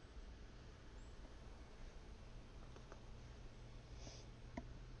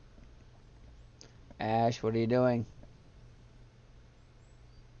 Ash, what are you doing?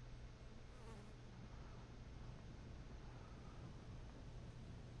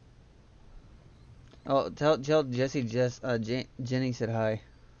 Oh, tell Jesse Jenny said hi.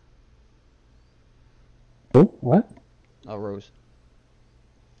 Oh, what? Oh, Rose.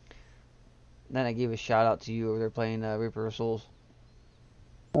 Then I gave a shout out to you over there playing Reaper of Souls.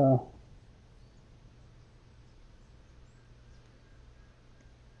 Oh.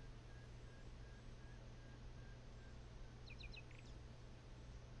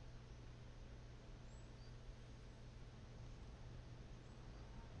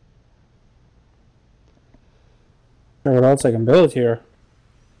 What else I can build here?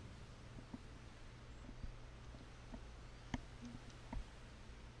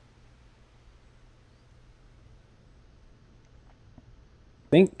 I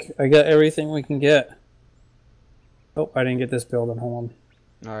think I got everything we can get. Oh, I didn't get this building. Hold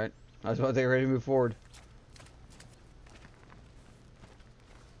on. Alright. I was about to get ready to move forward.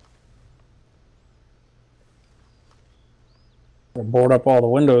 I board up all the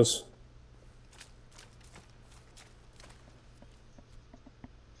windows.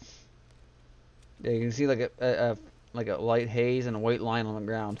 Yeah, you can see like a light haze and a white line on the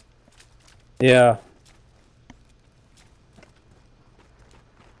ground. Yeah.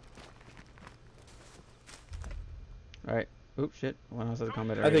 Alright. Oops, shit. One else has a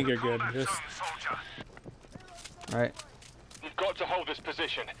combat I area. think you're good. Just Alright. You've got to hold this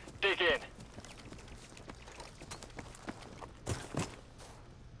position. Dig in.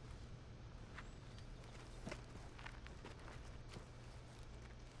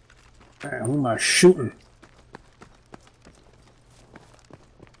 man, who am I shooting?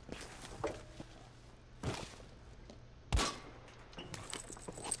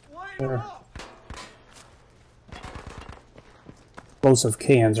 There. Explosive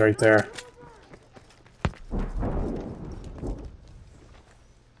cans right there.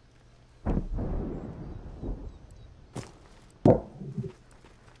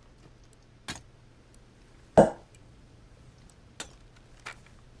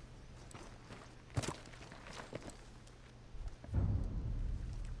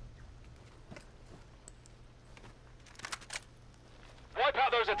 Wipe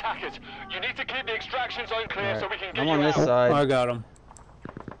out those attackers. You need to keep the extraction zone clear so we can get I'm you on this out. side. I got him.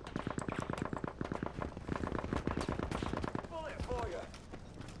 Bullet for you.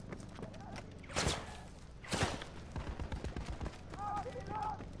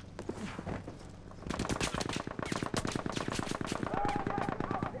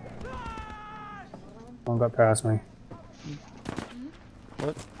 One got past me.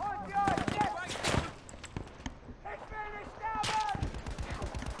 What?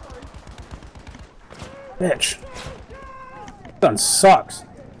 Bitch. Gun sucks.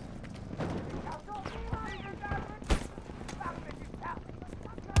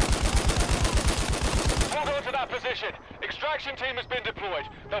 Hold on to that position. Extraction team has been deployed.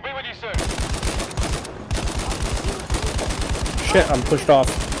 They'll be with you soon. Shit, I'm pushed off.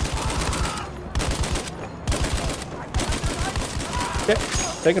 Okay,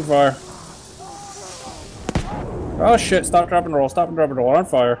 taking fire. Oh shit, stop, drop, and roll, stop and drop and roll, on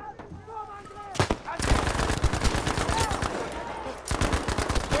fire.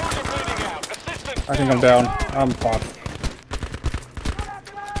 Soldier bleeding out. Assistance I think I'm down. I'm fucked.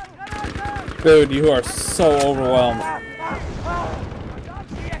 Dude, you are so overwhelmed.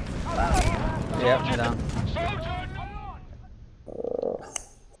 Yep, I'm down.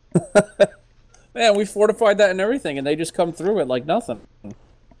 Man, we fortified that and everything, and they just come through it like nothing.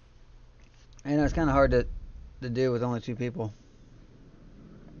 I know it's kind of hard to do with only 2 people.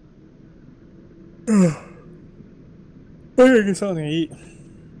 I gotta get something to eat.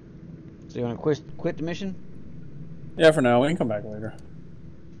 So you want to quit the mission? Yeah, for now. We can come back later.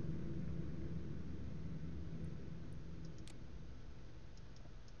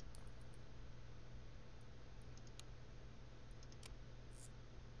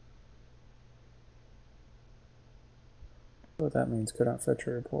 What that means, could not fetch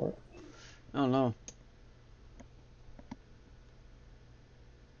a report. I don't know.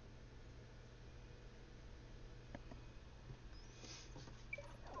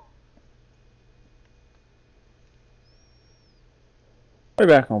 Be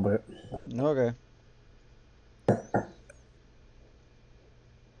back in a little bit. Okay.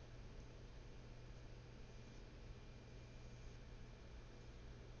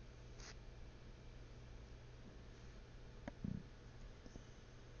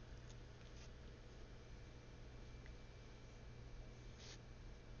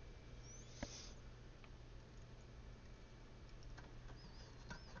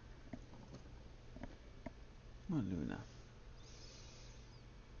 What am I doing now?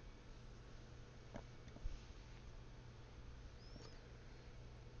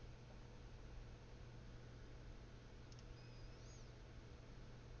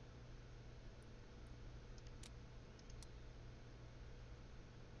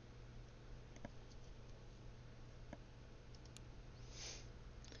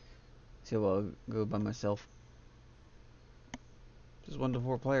 See, well, I'll go by myself. Just 1 to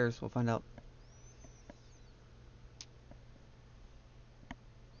 4 players. We'll find out.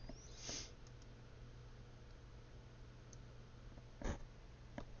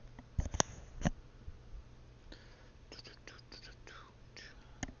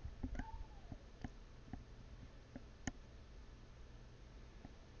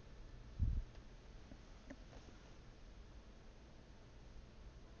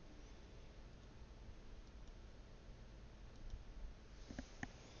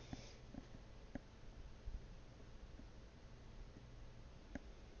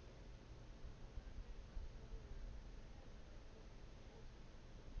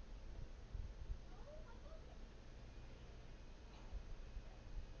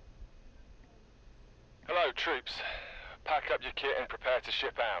 Hello, troops. Pack up your kit and prepare to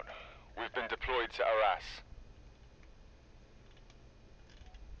ship out. We've been deployed to Arras.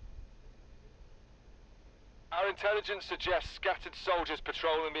 Our intelligence suggests scattered soldiers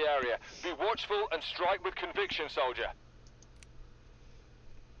patrolling the area. Be watchful and strike with conviction, soldier.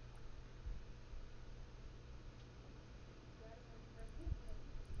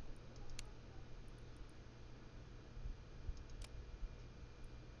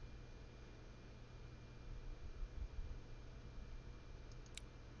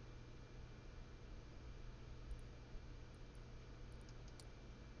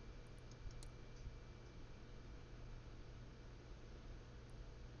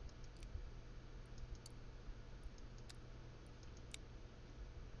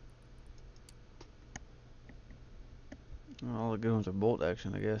 All the good ones are bolt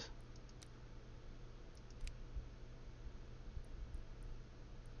action, I guess.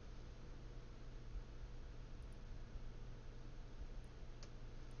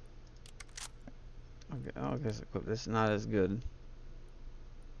 Okay, I guess equip this is not as good.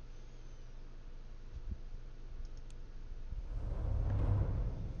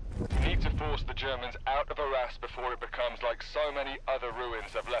 You need to force the Germans out of Arras before it becomes like so many other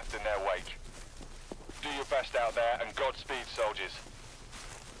ruins have left in their wake. Do your best out there, and Godspeed, soldiers.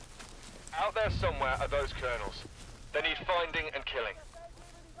 Out there somewhere are those colonels. They need finding and killing.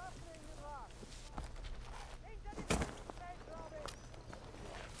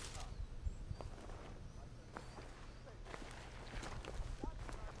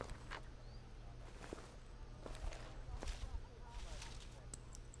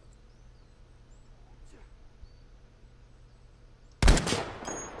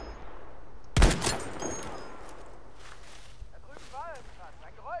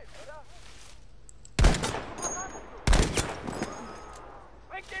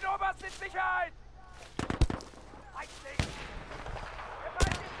 Bringt den Oberst in Sicherheit! Reicht nicht! Der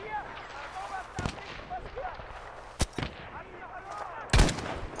Feind ist hier! Der Oberst darf nichts passieren! Haben wir verloren!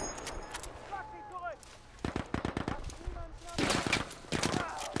 Schlag sie zurück! Lass niemand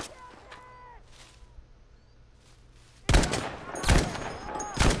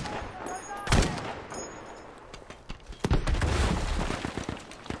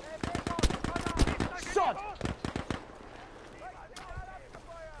Shot!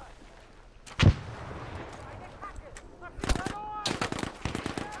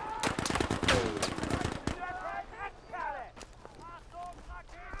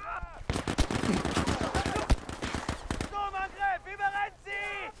 Sturmangriff! Überrennt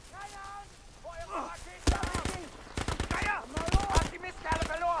sie! Keine Angst! Vor ihren Raketen! Geier! Habt die Mistkerle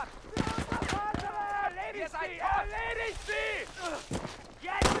verloren! Erledigt sie! Erledigt sie!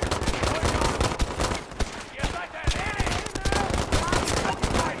 Jetzt! Ihr seid erledigt!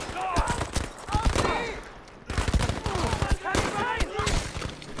 Los! Auf sie! Was kann sein?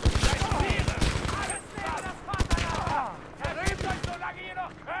 Seid Tiere! Alles näher das Vaterland! Erlebt euch, solange ihr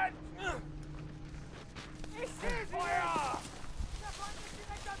noch könnt! Ich sehe sie! Feuer! Der Feind ist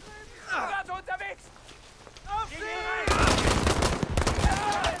direkt da drüben! Gerade unterwegs! Auf sie!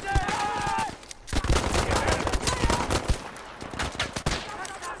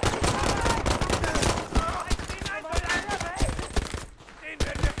 Den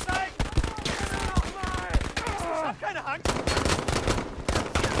werden wir zeigen! Nochmal! Ich hab keine Angst!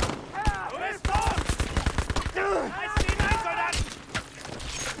 Du bist tot! Reiß ihn ein, Soldaten!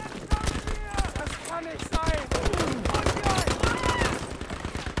 Das kann nicht sein!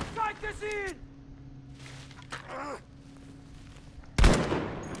 Zeigt es ihn!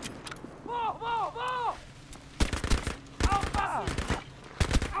 Wo? Aufpassen!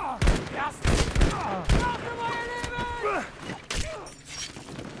 Lassen! Laufe, mein Leben!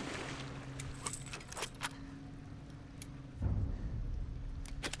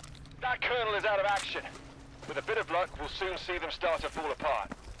 That colonel is out of action. With a bit of luck, we'll soon see them start to fall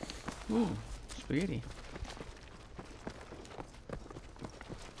apart. Ooh, spaghetti.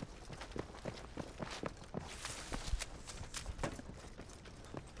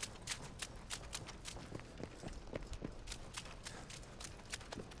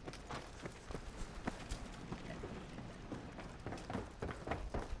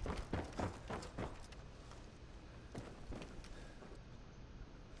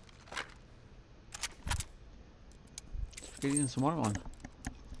 Spaghetti and some watermelon.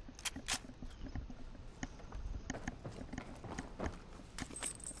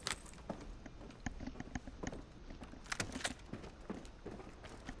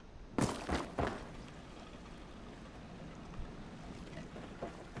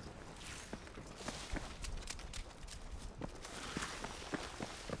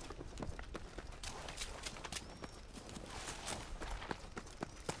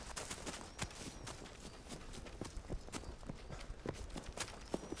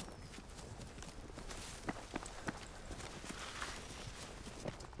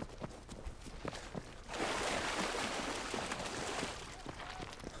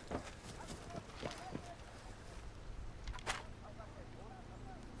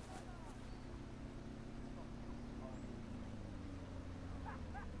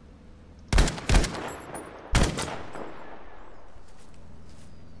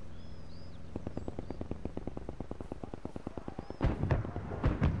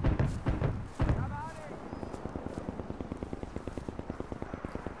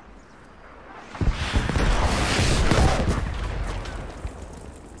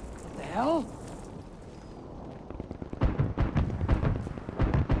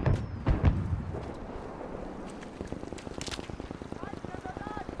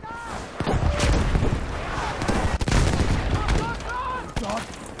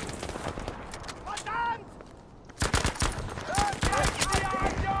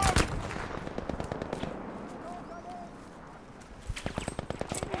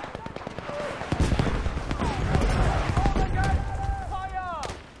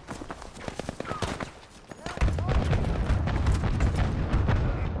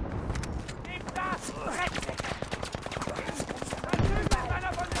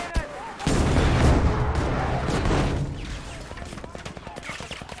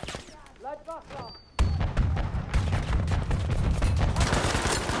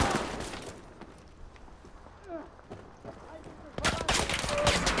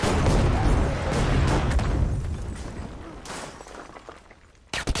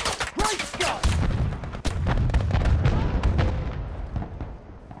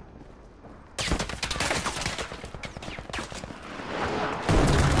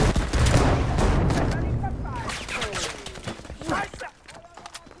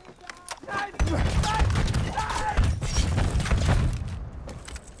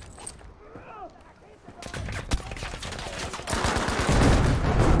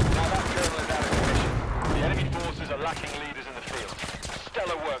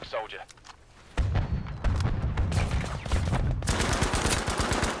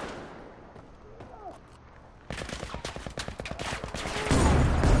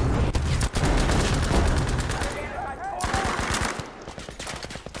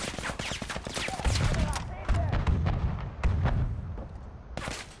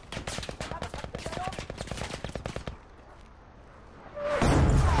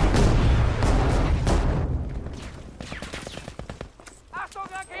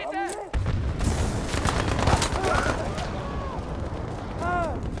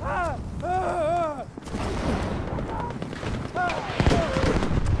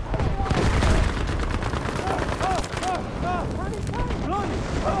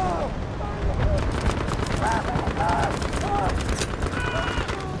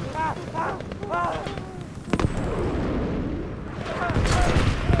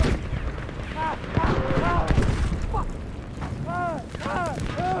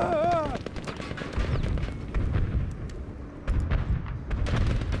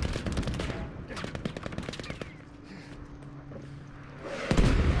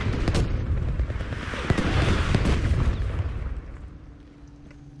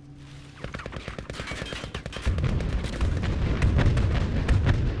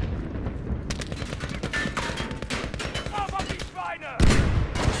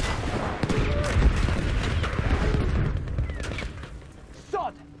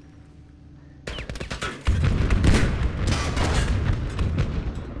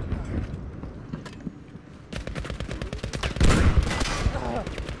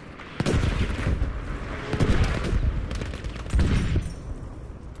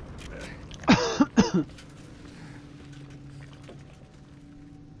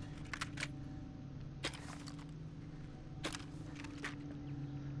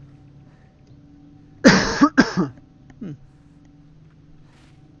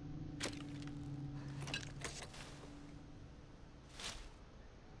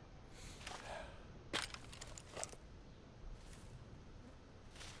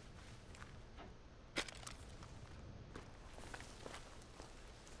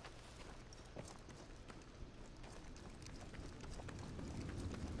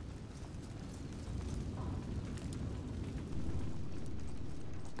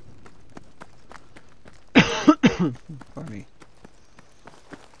 Pardon me.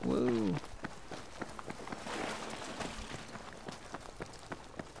 Whoa.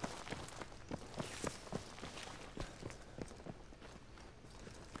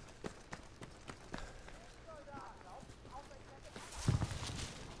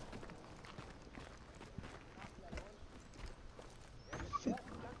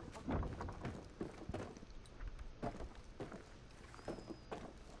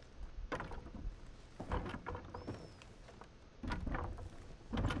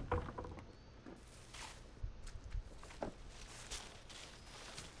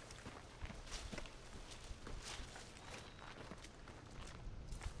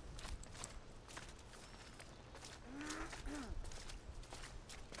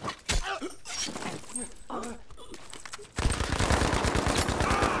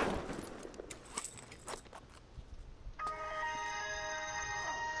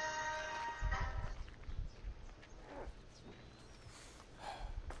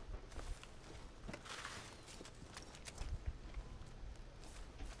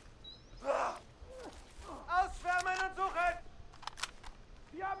 Ausschwärmen und suchen!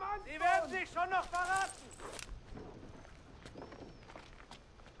 Sie werden sich schon noch verraten!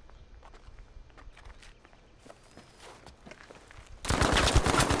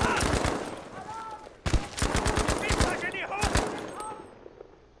 Spielzeug in die Hose!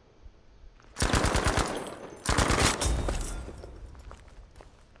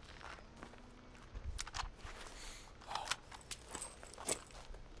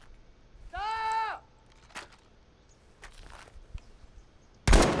 Da!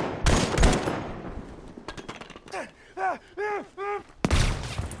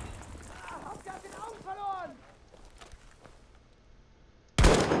 Habt ihr den Augen verloren?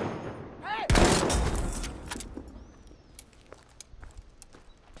 Hey!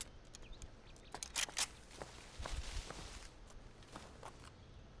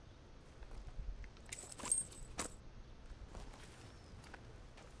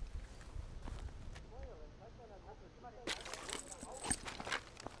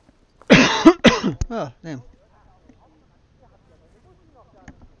 Oh, damn.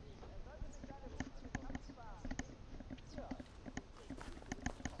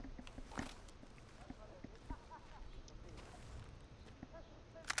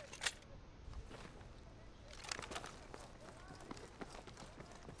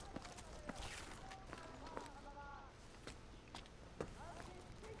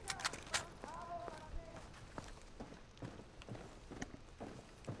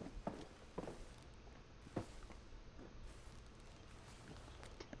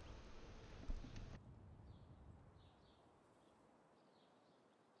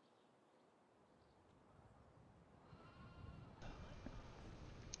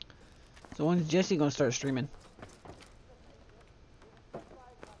 So when is Jesse gonna start streaming?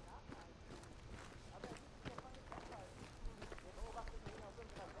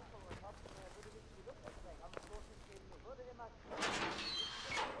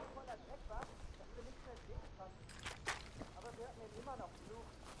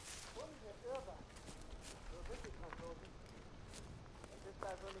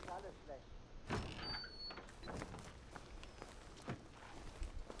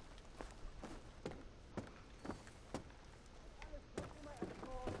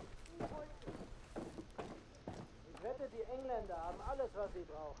 Ich wette, die Engländer haben alles, was sie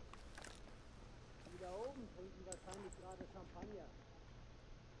brauchen. Die da oben trinken wahrscheinlich gerade Champagner.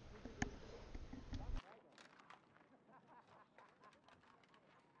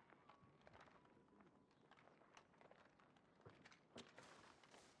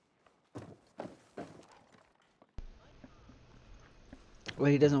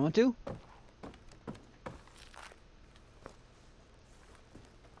 Wait, he doesn't want to?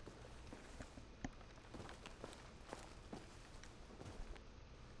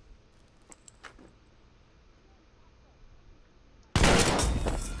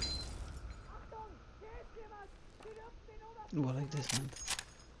 Ooh, I like this one.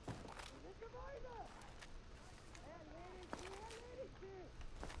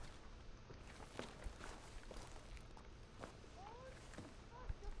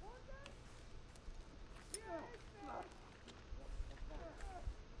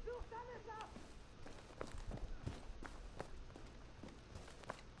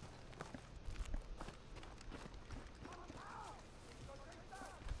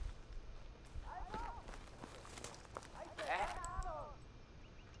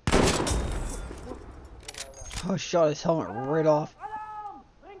 Oh, shot his helmet right off. Alarm!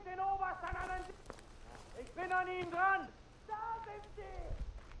 Bringt den Oberst an einen... Ich bin an ihm dran! Da sind sie!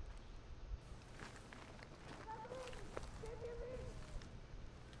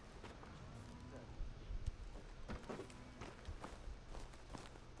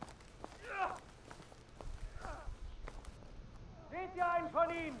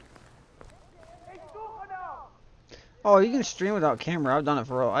 Oh, you can stream without camera. I've done it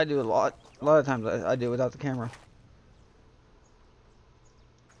for real. I do a lot. A lot of times I do it without the camera.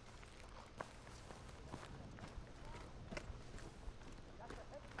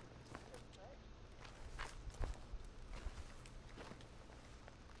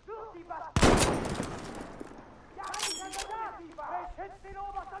 Schützt den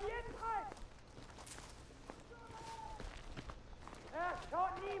Oberst an jeden Preis! Er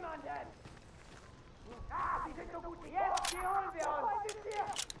schaut niemanden! Ah, Sie sind so gut wie jetzt! Die holen wir uns! Was ist hier?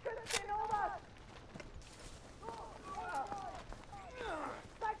 Schützt den Oberst!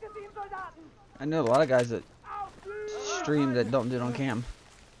 Zeigt es ihm, Soldaten! I know a lot of guys that stream that don't do it on cam.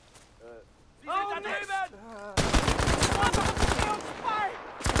 Sie sind da drüben!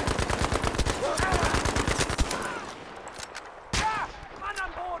 Ja! Mann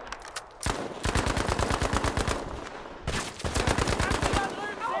am Boden! Kannst du da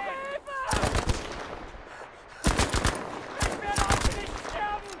drüben sehen? Ich werde euch nicht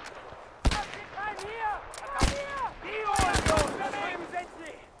sterben! Das geht rein hier! Komm hier! Die holen wir uns! Da drüben sind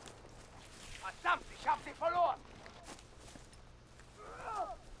sie! Verdammt, ich hab sie verloren!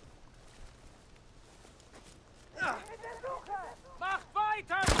 In der Suche! Macht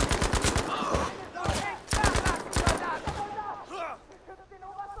weiter!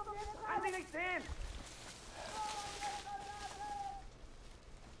 Kann sie nicht sehen!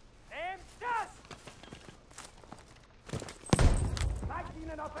 Nehmt das! Zeigt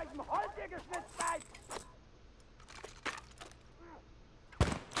ihnen, auf welchem Holz ihr geschnitzt seid!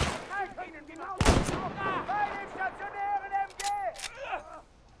 Zeigt ihnen genau das! Bei dem stationären MG!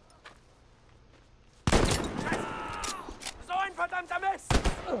 So ein verdammter Mist!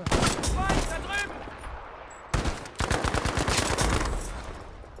 Zwei da drüben!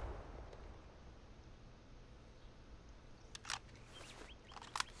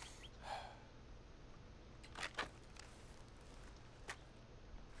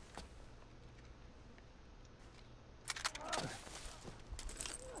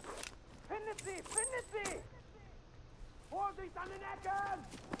 Findet sie! Findet sie! Vorsicht an den Ecken!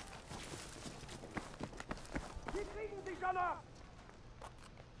 Sie kriegen sie schon noch!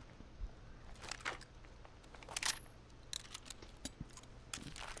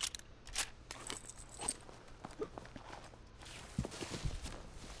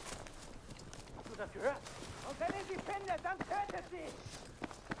 Hast du das gehört? Und wenn ihr sie findet, dann tötet sie!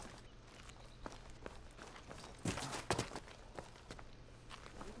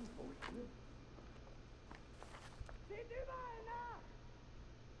 Seht überall nach!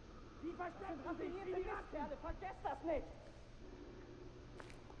 Die verstecken sich wie die Nackterde, vergesst das nicht!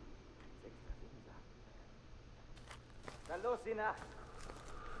 Dann los, die Nacht!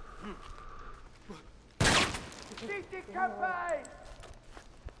 Schießt die Köpfe ein!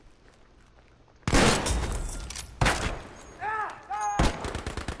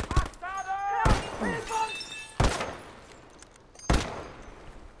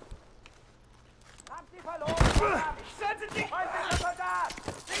 Habt sie verloren! Ich setze dich! Freundlicher Soldat!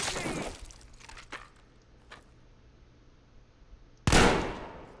 Sieg sie!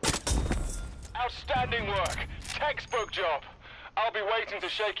 Outstanding work. Textbook job. I'll be waiting to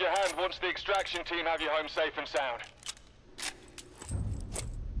shake your hand once the extraction team have you home safe and sound.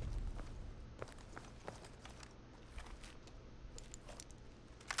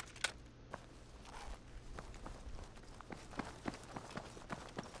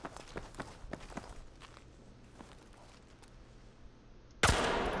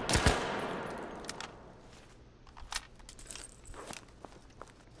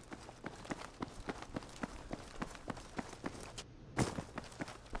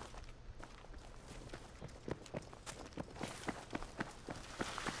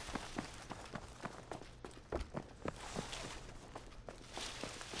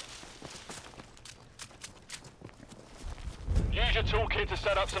 Use your toolkit to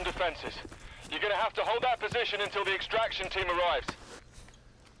set up some defenses. You're gonna have to hold that position until the extraction team arrives.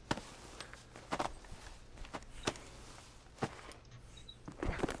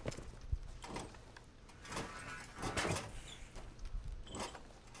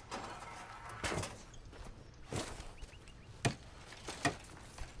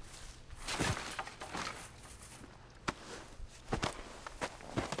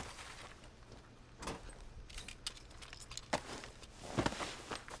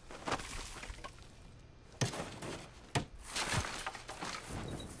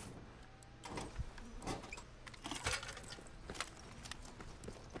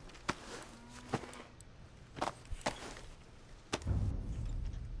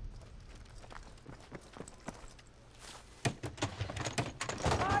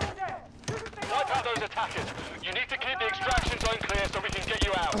 those attackers. You need to keep the extraction zone clear so we can get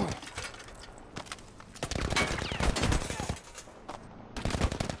you out.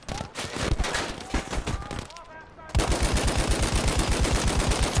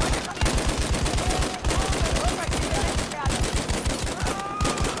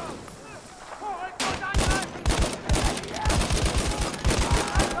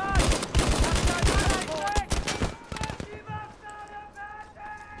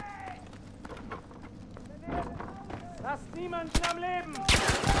 Lasst niemanden am Leben!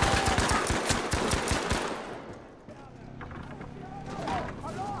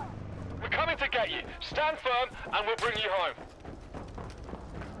 We're coming to get you. Stand firm and we'll bring you home.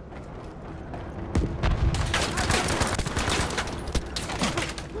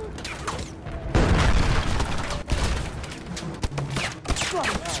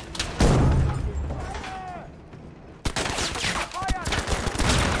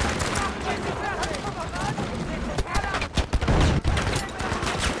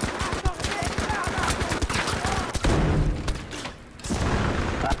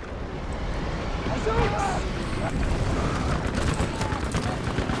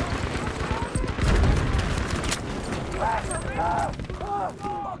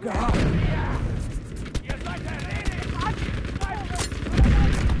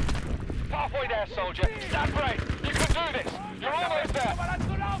 Halfway there, soldier. Stand brave. You can do this. You're almost there.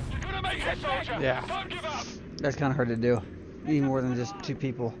 You're gonna make it, soldier. Yeah. Don't give up. That's kind of hard to do. Need more than just 2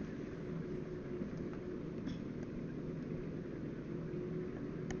 people.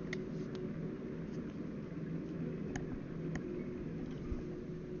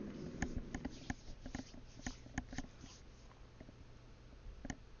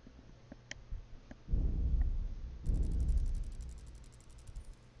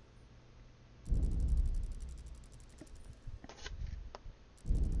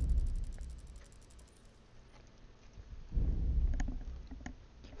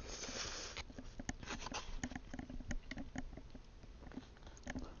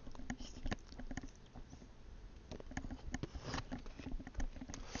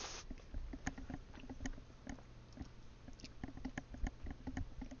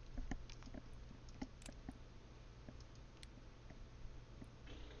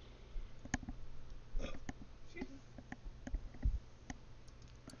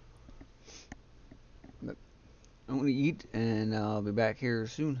 I'm gonna eat and I'll be back here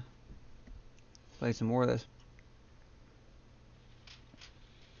soon. Play some more of this.